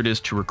 the easier it is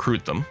to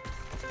recruit them.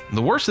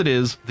 The worse it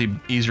is, the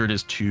easier it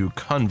is to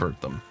convert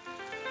them.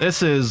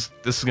 This is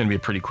going to be a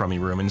pretty crummy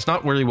room, and it's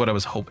not really what I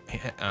was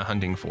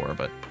hunting for,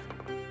 but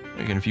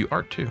you can view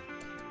art too.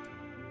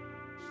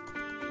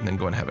 And then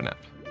go and have a nap.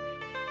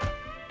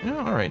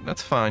 Yeah, all right,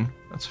 that's fine.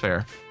 That's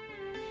fair.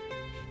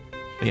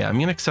 But yeah, I'm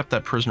going to accept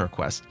that prisoner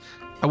quest.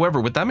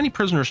 However, with that many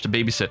prisoners to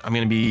babysit, I'm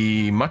going to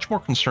be much more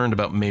concerned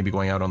about maybe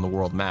going out on the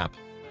world map.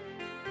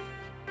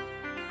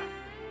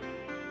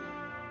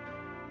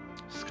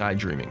 Sky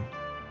dreaming.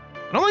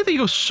 I don't like that you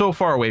go so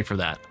far away for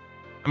that.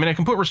 I mean, I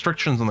can put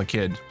restrictions on the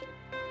kid,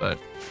 but...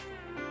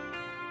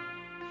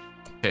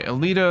 Okay,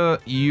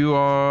 Alita, you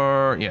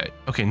are... Yeah,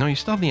 okay, no, you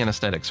still have the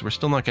anesthetics. So we're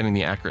still not getting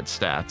the accurate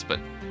stats, but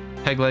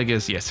peg leg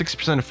is, yeah,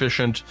 60%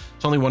 efficient.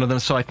 It's only one of them,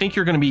 so I think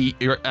you're going to be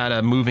at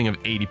a moving of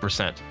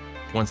 80%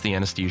 once the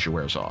anesthesia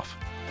wears off,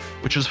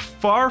 which is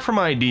far from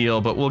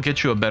ideal, but we'll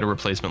get you a better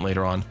replacement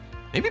later on.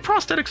 Maybe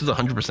prosthetics is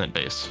 100%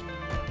 base.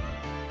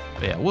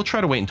 But yeah, we'll try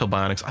to wait until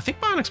bionics. I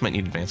think bionics might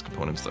need advanced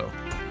components, though.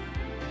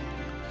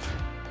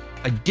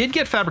 I did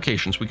get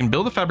fabrication, so we can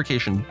build a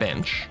fabrication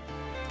bench.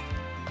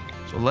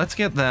 So let's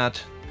get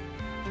that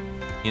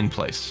in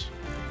place.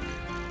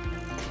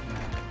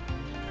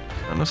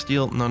 Not enough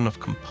steel, not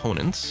enough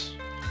components.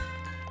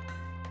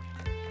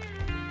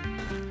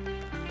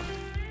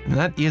 And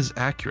that is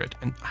accurate.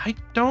 And I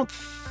don't...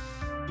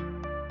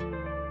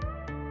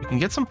 We can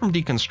get some from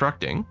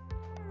deconstructing.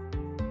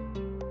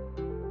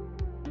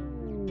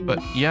 But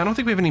yeah, I don't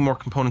think we have any more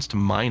components to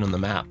mine on the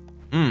map.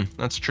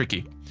 That's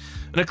tricky.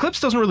 An eclipse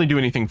doesn't really do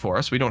anything for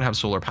us. We don't have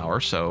solar power,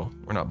 so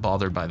we're not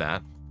bothered by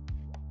that.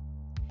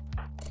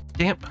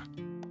 Damn.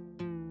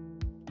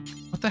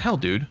 What the hell,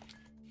 dude?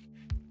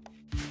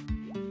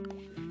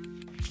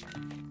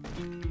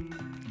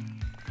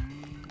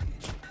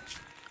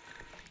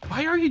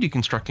 Why are you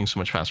deconstructing so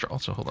much faster?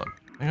 Also, hold on.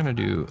 I'm gonna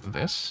do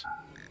this,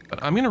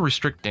 but I'm gonna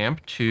restrict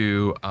damp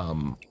to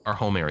our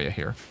home area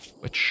here,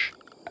 which...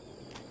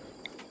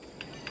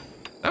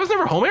 That was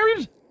never home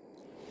area?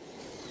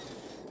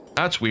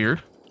 That's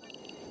weird.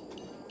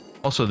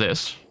 Also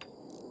this.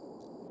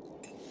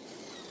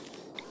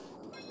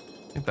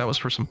 I think that was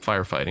for some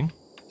firefighting.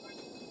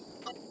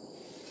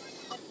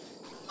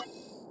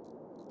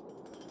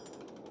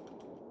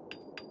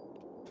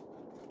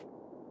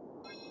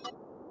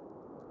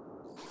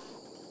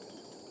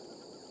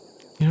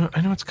 You know,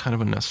 I know it's kind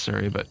of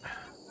unnecessary, but at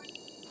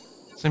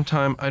the same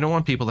time, I don't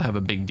want people to have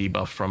a big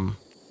debuff from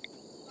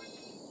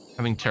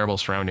having terrible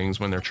surroundings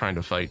when they're trying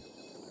to fight.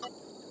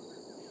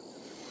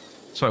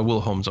 So I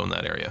will home zone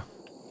that area.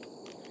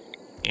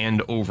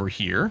 And over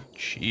here,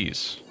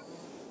 jeez.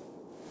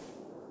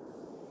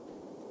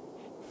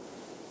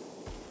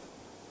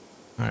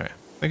 Alright,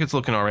 I think it's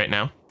looking alright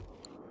now.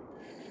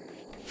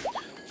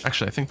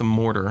 Actually, I think the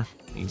mortar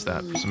needs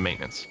that for some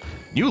maintenance.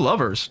 New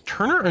lovers,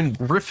 Turner and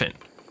Griffin.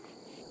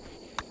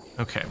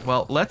 Okay,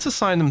 well, let's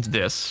assign them to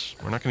this.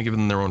 We're not going to give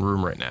them their own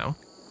room right now.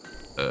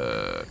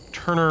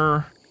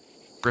 Turner,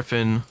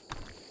 Griffin.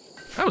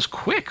 That was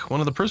quick, one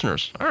of the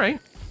prisoners. Alright.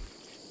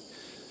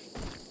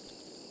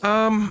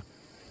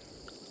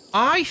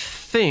 I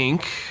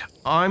think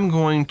I'm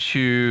going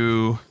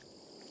to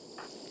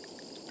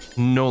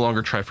no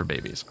longer try for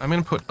babies. I'm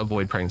going to put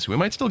avoid pregnancy. We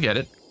might still get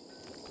it.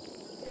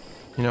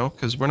 You know,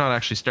 because we're not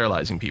actually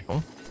sterilizing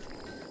people.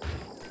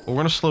 But we're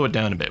going to slow it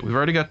down a bit. We've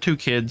already got 2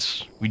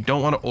 kids. We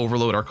don't want to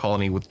overload our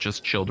colony with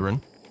just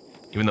children.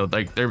 Even though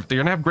they're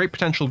going to have great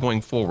potential going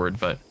forward,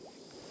 but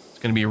it's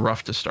going to be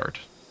rough to start.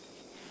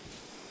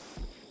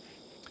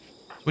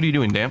 What are you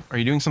doing, Dan? Are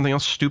you doing something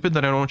else stupid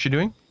that I don't want you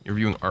doing? You're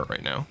viewing art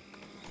right now.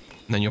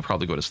 And then you'll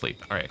probably go to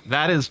sleep. All right,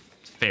 that is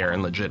fair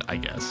and legit, I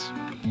guess.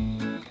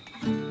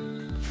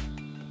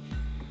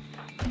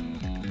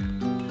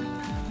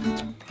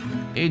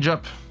 Age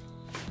up.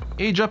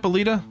 Age up,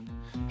 Alita.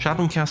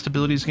 Chaplain cast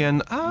abilities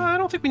again. I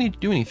don't think we need to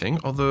do anything,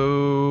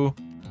 although...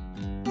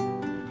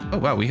 Oh,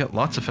 wow, we got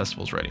lots of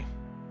festivals ready.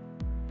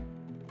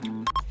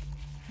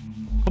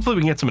 Hopefully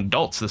we can get some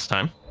adults this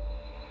time.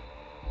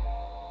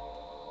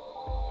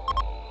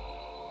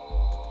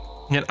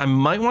 And I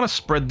might want to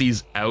spread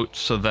these out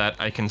so that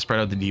I can spread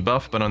out the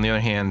debuff, but on the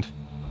other hand,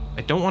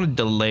 I don't want to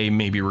delay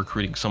maybe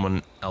recruiting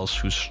someone else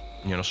who's,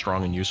 you know,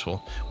 strong and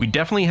useful. We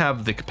definitely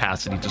have the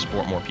capacity to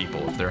support more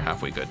people if they're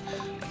halfway good.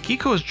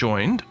 Akiko has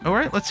joined. All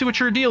right, let's see what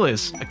your deal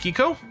is.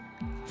 Akiko?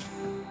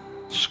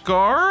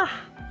 Scar?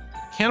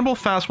 Cannibal,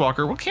 Fast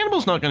Walker. Well,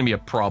 Cannibal's not going to be a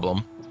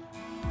problem.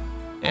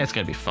 It's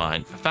going to be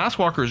fine. Fast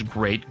Walker is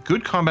great.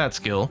 Good combat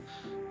skill.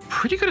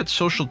 Pretty good at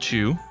social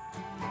too.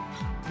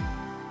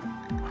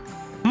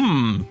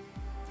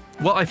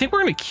 Well, I think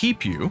we're going to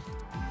keep you.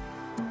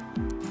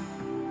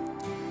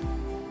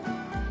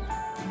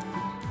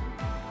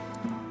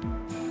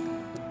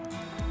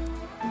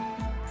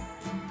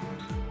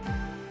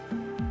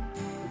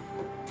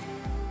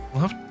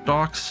 We'll have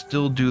Doc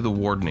still do the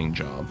wardening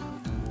job.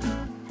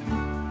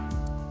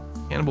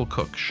 Cannibal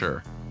Cook,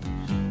 sure.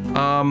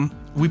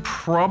 We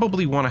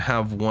probably want to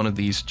have one of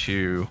these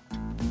two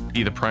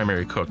be the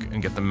primary cook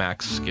and get the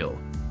max skill.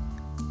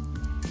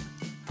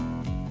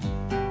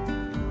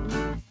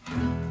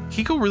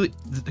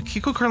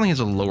 Kiko currently has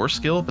a lower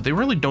skill, but they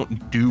really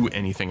don't do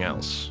anything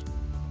else.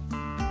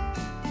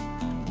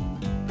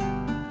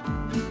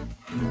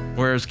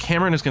 Whereas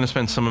Cameron is going to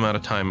spend some amount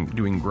of time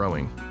doing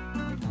growing.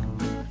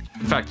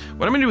 In fact,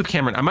 what I'm going to do with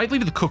Cameron, I might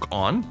leave the cook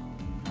on,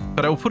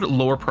 but I will put it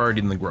lower priority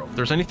than the grow. If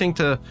there's anything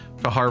to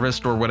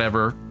harvest or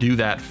whatever, do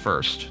that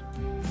first.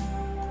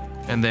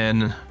 And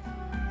then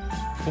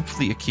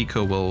hopefully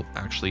Akiko will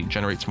actually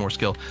generate some more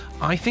skill.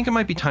 I think it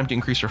might be time to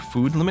increase our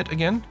food limit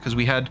again, because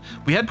we had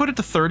put it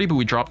to 30, but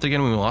we dropped it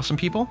again when we lost some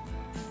people.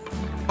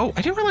 Oh,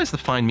 I didn't realize the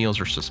fine meals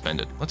are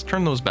suspended. Let's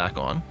turn those back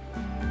on.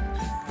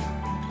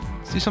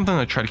 Let's do something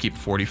like try to keep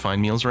 40 fine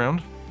meals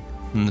around.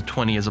 And the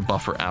 20 as a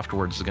buffer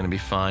afterwards is going to be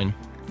fine.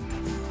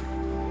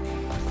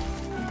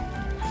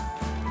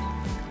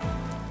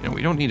 You know,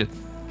 we don't need a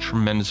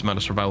tremendous amount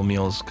of survival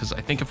meals, because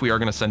I think if we are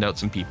going to send out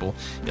some people,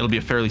 it'll be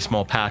a fairly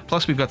small pack.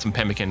 Plus, we've got some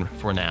pemmican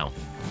for now.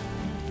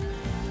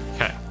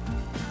 Okay.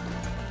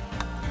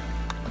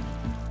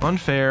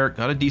 Unfair,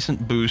 got a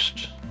decent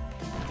boost.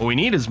 What we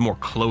need is more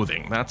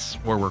clothing. That's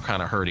where we're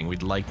kind of hurting.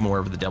 We'd like more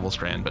of the Devil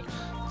Strand, but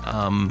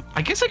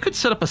I guess I could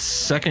set up a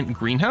second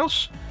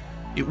greenhouse.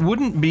 It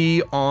wouldn't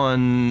be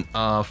on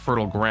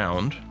fertile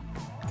ground.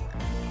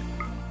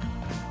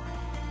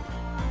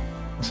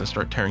 So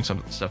start tearing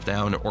some stuff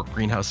down or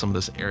greenhouse some of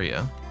this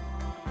area.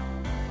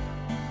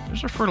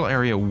 There's a fertile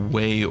area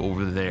way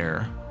over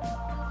there.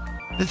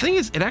 The thing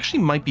is, it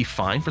actually might be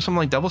fine for something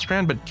like Devil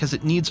Strand, but because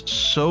it needs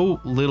so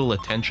little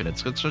attention,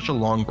 it's got such a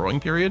long growing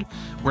period,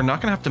 we're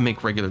not going to have to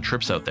make regular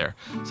trips out there.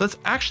 So that's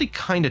actually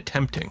kind of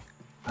tempting.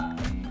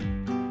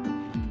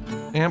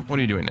 Amp, what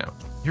are you doing now?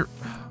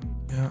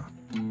 Yeah.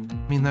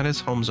 I mean, that is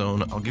home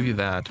zone. I'll give you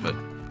that, but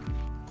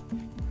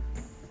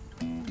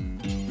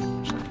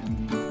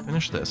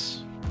finish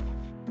this.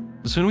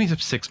 As soon as we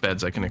have 6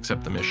 beds, I can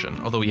accept the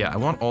mission. Although, yeah, I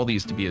want all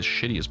these to be as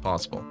shitty as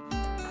possible.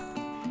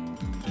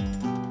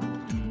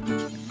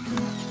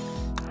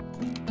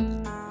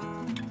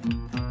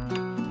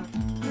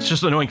 It's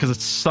just annoying because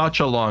it's such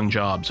a long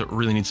job, so it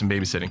really needs some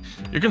babysitting.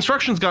 Your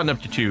construction's gotten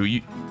up to 2.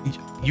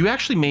 You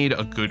actually made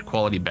a good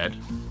quality bed.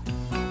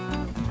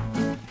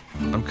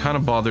 I'm kind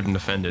of bothered and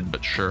offended,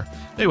 but sure.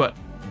 Tell you what,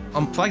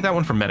 I'll flag that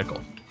one for medical.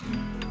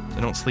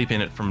 I don't sleep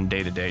in it from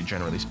day to day,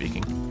 generally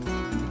speaking.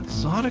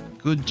 Exotic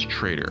goods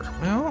trader.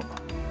 Well,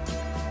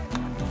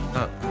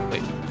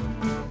 wait.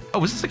 Oh,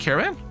 was this a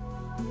caravan?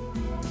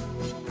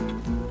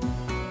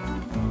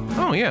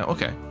 Oh, yeah,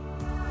 okay.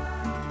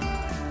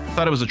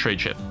 Thought it was a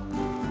trade ship.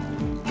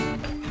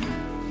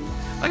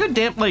 I got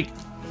damn, like,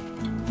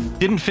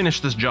 didn't finish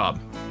this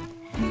job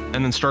and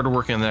then started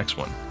working on the next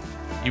one.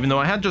 Even though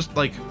I had just,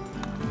 like,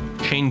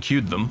 chain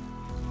queued them.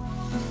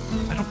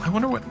 I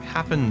wonder what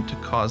happened to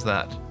cause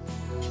that.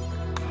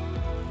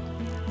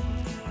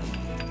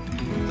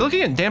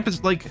 Looking at damp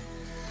is like,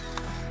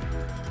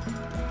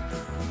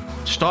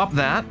 stop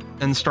that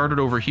and start it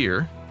over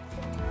here.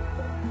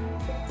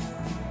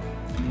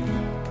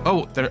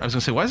 Oh, there, I was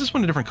gonna say, why is this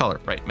one a different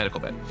color? Right, medical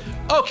bed.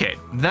 Okay,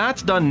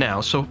 that's done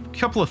now. So a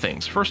couple of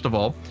things. First of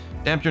all,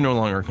 damp, you're no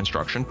longer in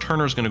construction.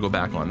 Turner's gonna go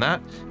back on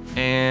that.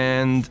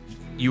 And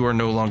you are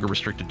no longer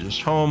restricted to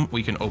just home.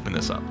 We can open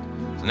this up.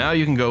 So now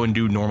you can go and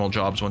do normal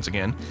jobs once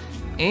again.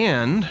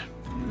 And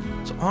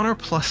it's honor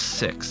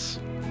 +6.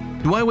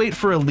 Do I wait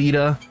for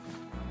Alita?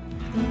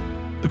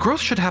 The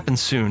growth should happen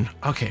soon.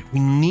 Okay, we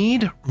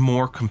need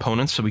more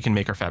components so we can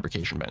make our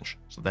fabrication bench.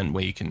 So then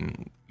we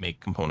can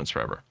make components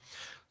forever.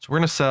 So we're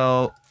gonna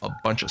sell a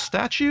bunch of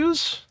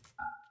statues.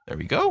 There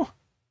we go.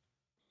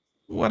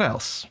 What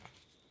else?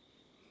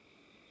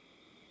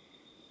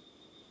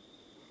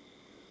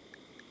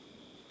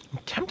 I'm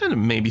tempted to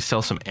maybe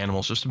sell some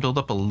animals just to build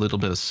up a little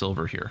bit of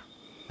silver here.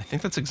 I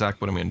think that's exactly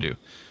what I'm gonna do.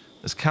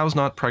 This cow's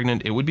not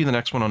pregnant. It would be the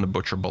next one on the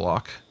butcher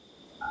block.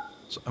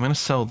 So I'm gonna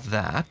sell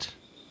that.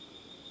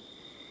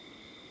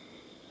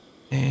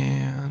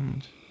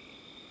 And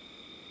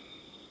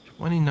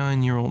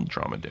 29-year-old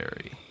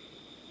dromedary.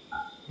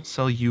 I'll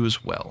sell you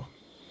as well.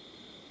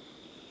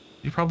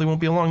 You probably won't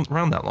be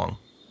around that long.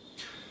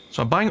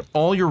 So I'm buying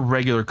all your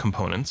regular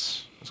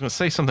components. I was going to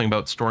say something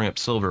about storing up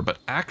silver, but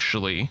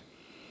actually...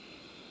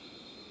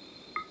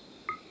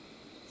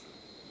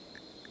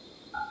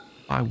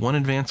 buy one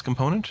advanced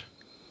component.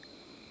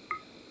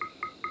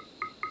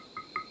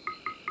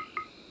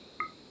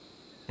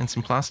 And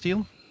some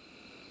plasteel.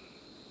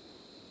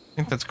 I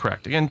think that's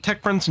correct. Again,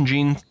 tech prints and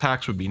gene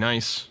packs would be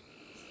nice.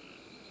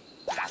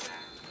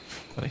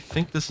 But I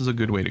think this is a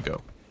good way to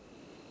go.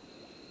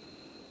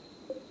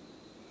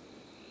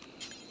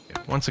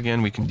 Okay, once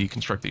again, we can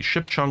deconstruct these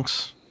ship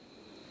chunks.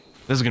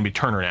 This is going to be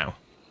Turner now.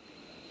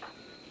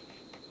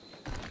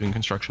 Doing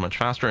construction much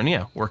faster. And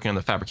yeah, working on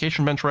the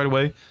fabrication bench right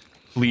away.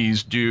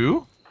 Please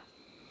do.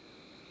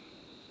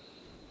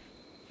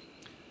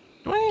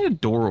 Do I need a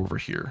door over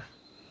here?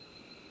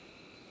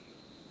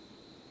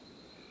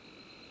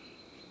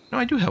 No,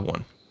 I do have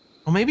one.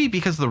 Well, maybe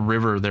because of the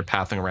river they're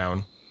pathing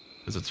around.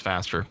 Because it's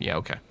faster. Yeah,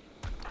 okay.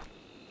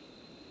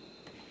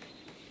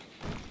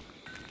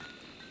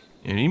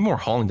 You need more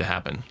hauling to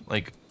happen.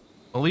 Like,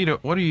 Alita,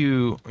 what are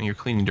you... when you're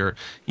cleaning dirt?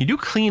 You do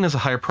clean as a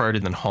higher priority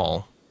than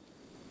haul.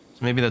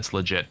 So maybe that's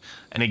legit.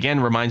 And again,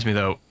 reminds me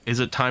though, is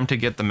it time to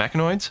get the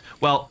mechanoids?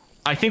 Well,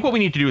 I think what we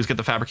need to do is get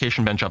the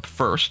fabrication bench up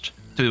first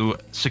to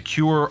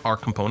secure our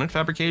component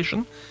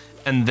fabrication.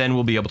 And then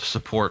we'll be able to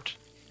support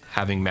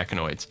having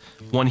mechanoids.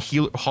 One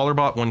hauler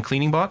bot, one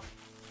cleaning bot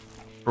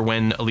for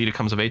when Alita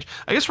comes of age.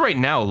 I guess right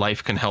now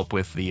life can help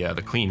with the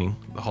cleaning,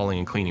 the hauling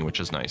and cleaning, which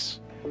is nice.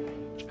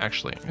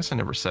 Actually, I guess I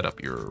never set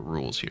up your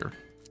rules here.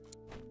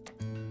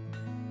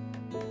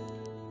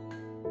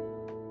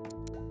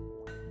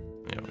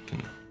 Yeah, we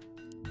can...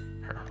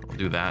 here, I'll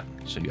do that.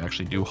 So you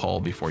actually do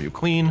haul before you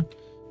clean,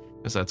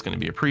 because that's going to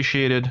be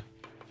appreciated.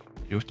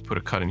 You have to put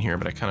a cut in here,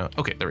 but I kind of...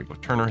 okay, there we go.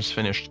 Turner has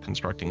finished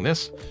constructing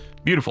this.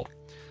 Beautiful.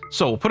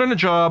 So we'll put in a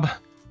job,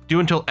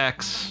 do until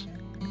X,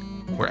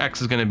 where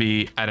X is going to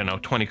be, I don't know,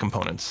 20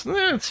 components.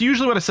 That's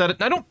usually what I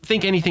said. I don't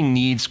think anything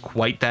needs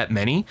quite that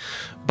many,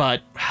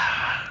 but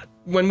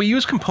when we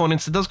use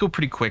components, it does go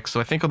pretty quick, so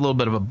I think a little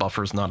bit of a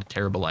buffer is not a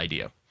terrible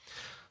idea.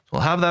 So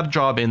we'll have that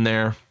job in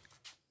there.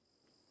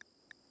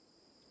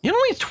 You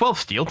only need 12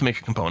 steel to make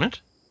a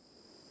component.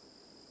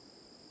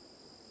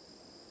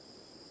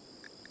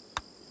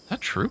 Is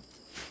that true?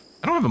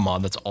 I don't have a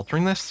mod that's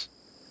altering this.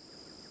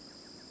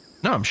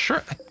 No, I'm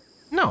sure...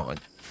 no.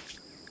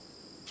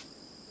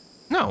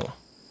 No.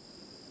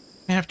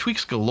 I have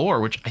tweaks galore,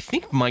 which I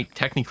think might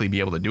technically be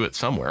able to do it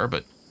somewhere,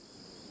 but...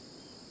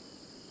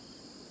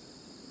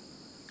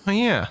 oh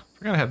yeah,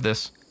 forgot I have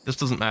this. This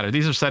doesn't matter.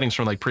 These are settings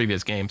from like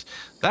previous games.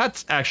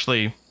 That's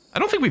actually... I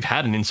don't think we've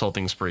had an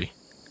insulting spree.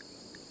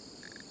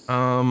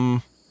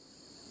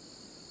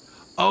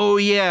 Oh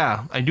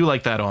yeah, I do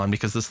like that on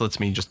because this lets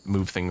me just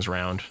move things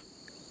around.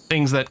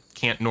 Things that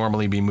can't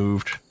normally be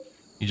moved.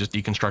 You just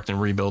deconstruct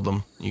and rebuild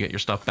them. You get your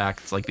stuff back.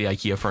 It's like the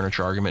IKEA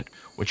furniture argument,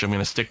 which I'm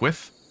going to stick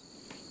with.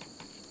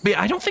 But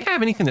yeah, I don't think I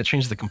have anything that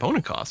changes the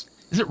component cost.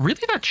 Is it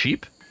really that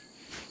cheap?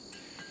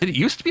 Did it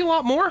used to be a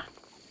lot more?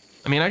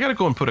 I mean, I got to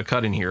go and put a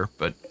cut in here,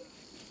 but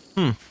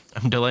I'm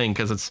delaying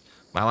because it's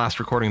my last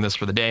recording of this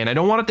for the day, and I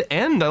don't want it to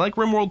end. I like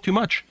Rimworld too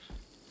much.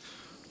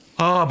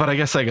 Oh, but I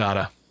guess I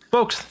gotta.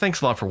 Folks,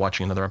 thanks a lot for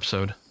watching another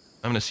episode.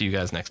 I'm going to see you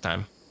guys next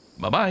time.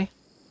 Bye-bye.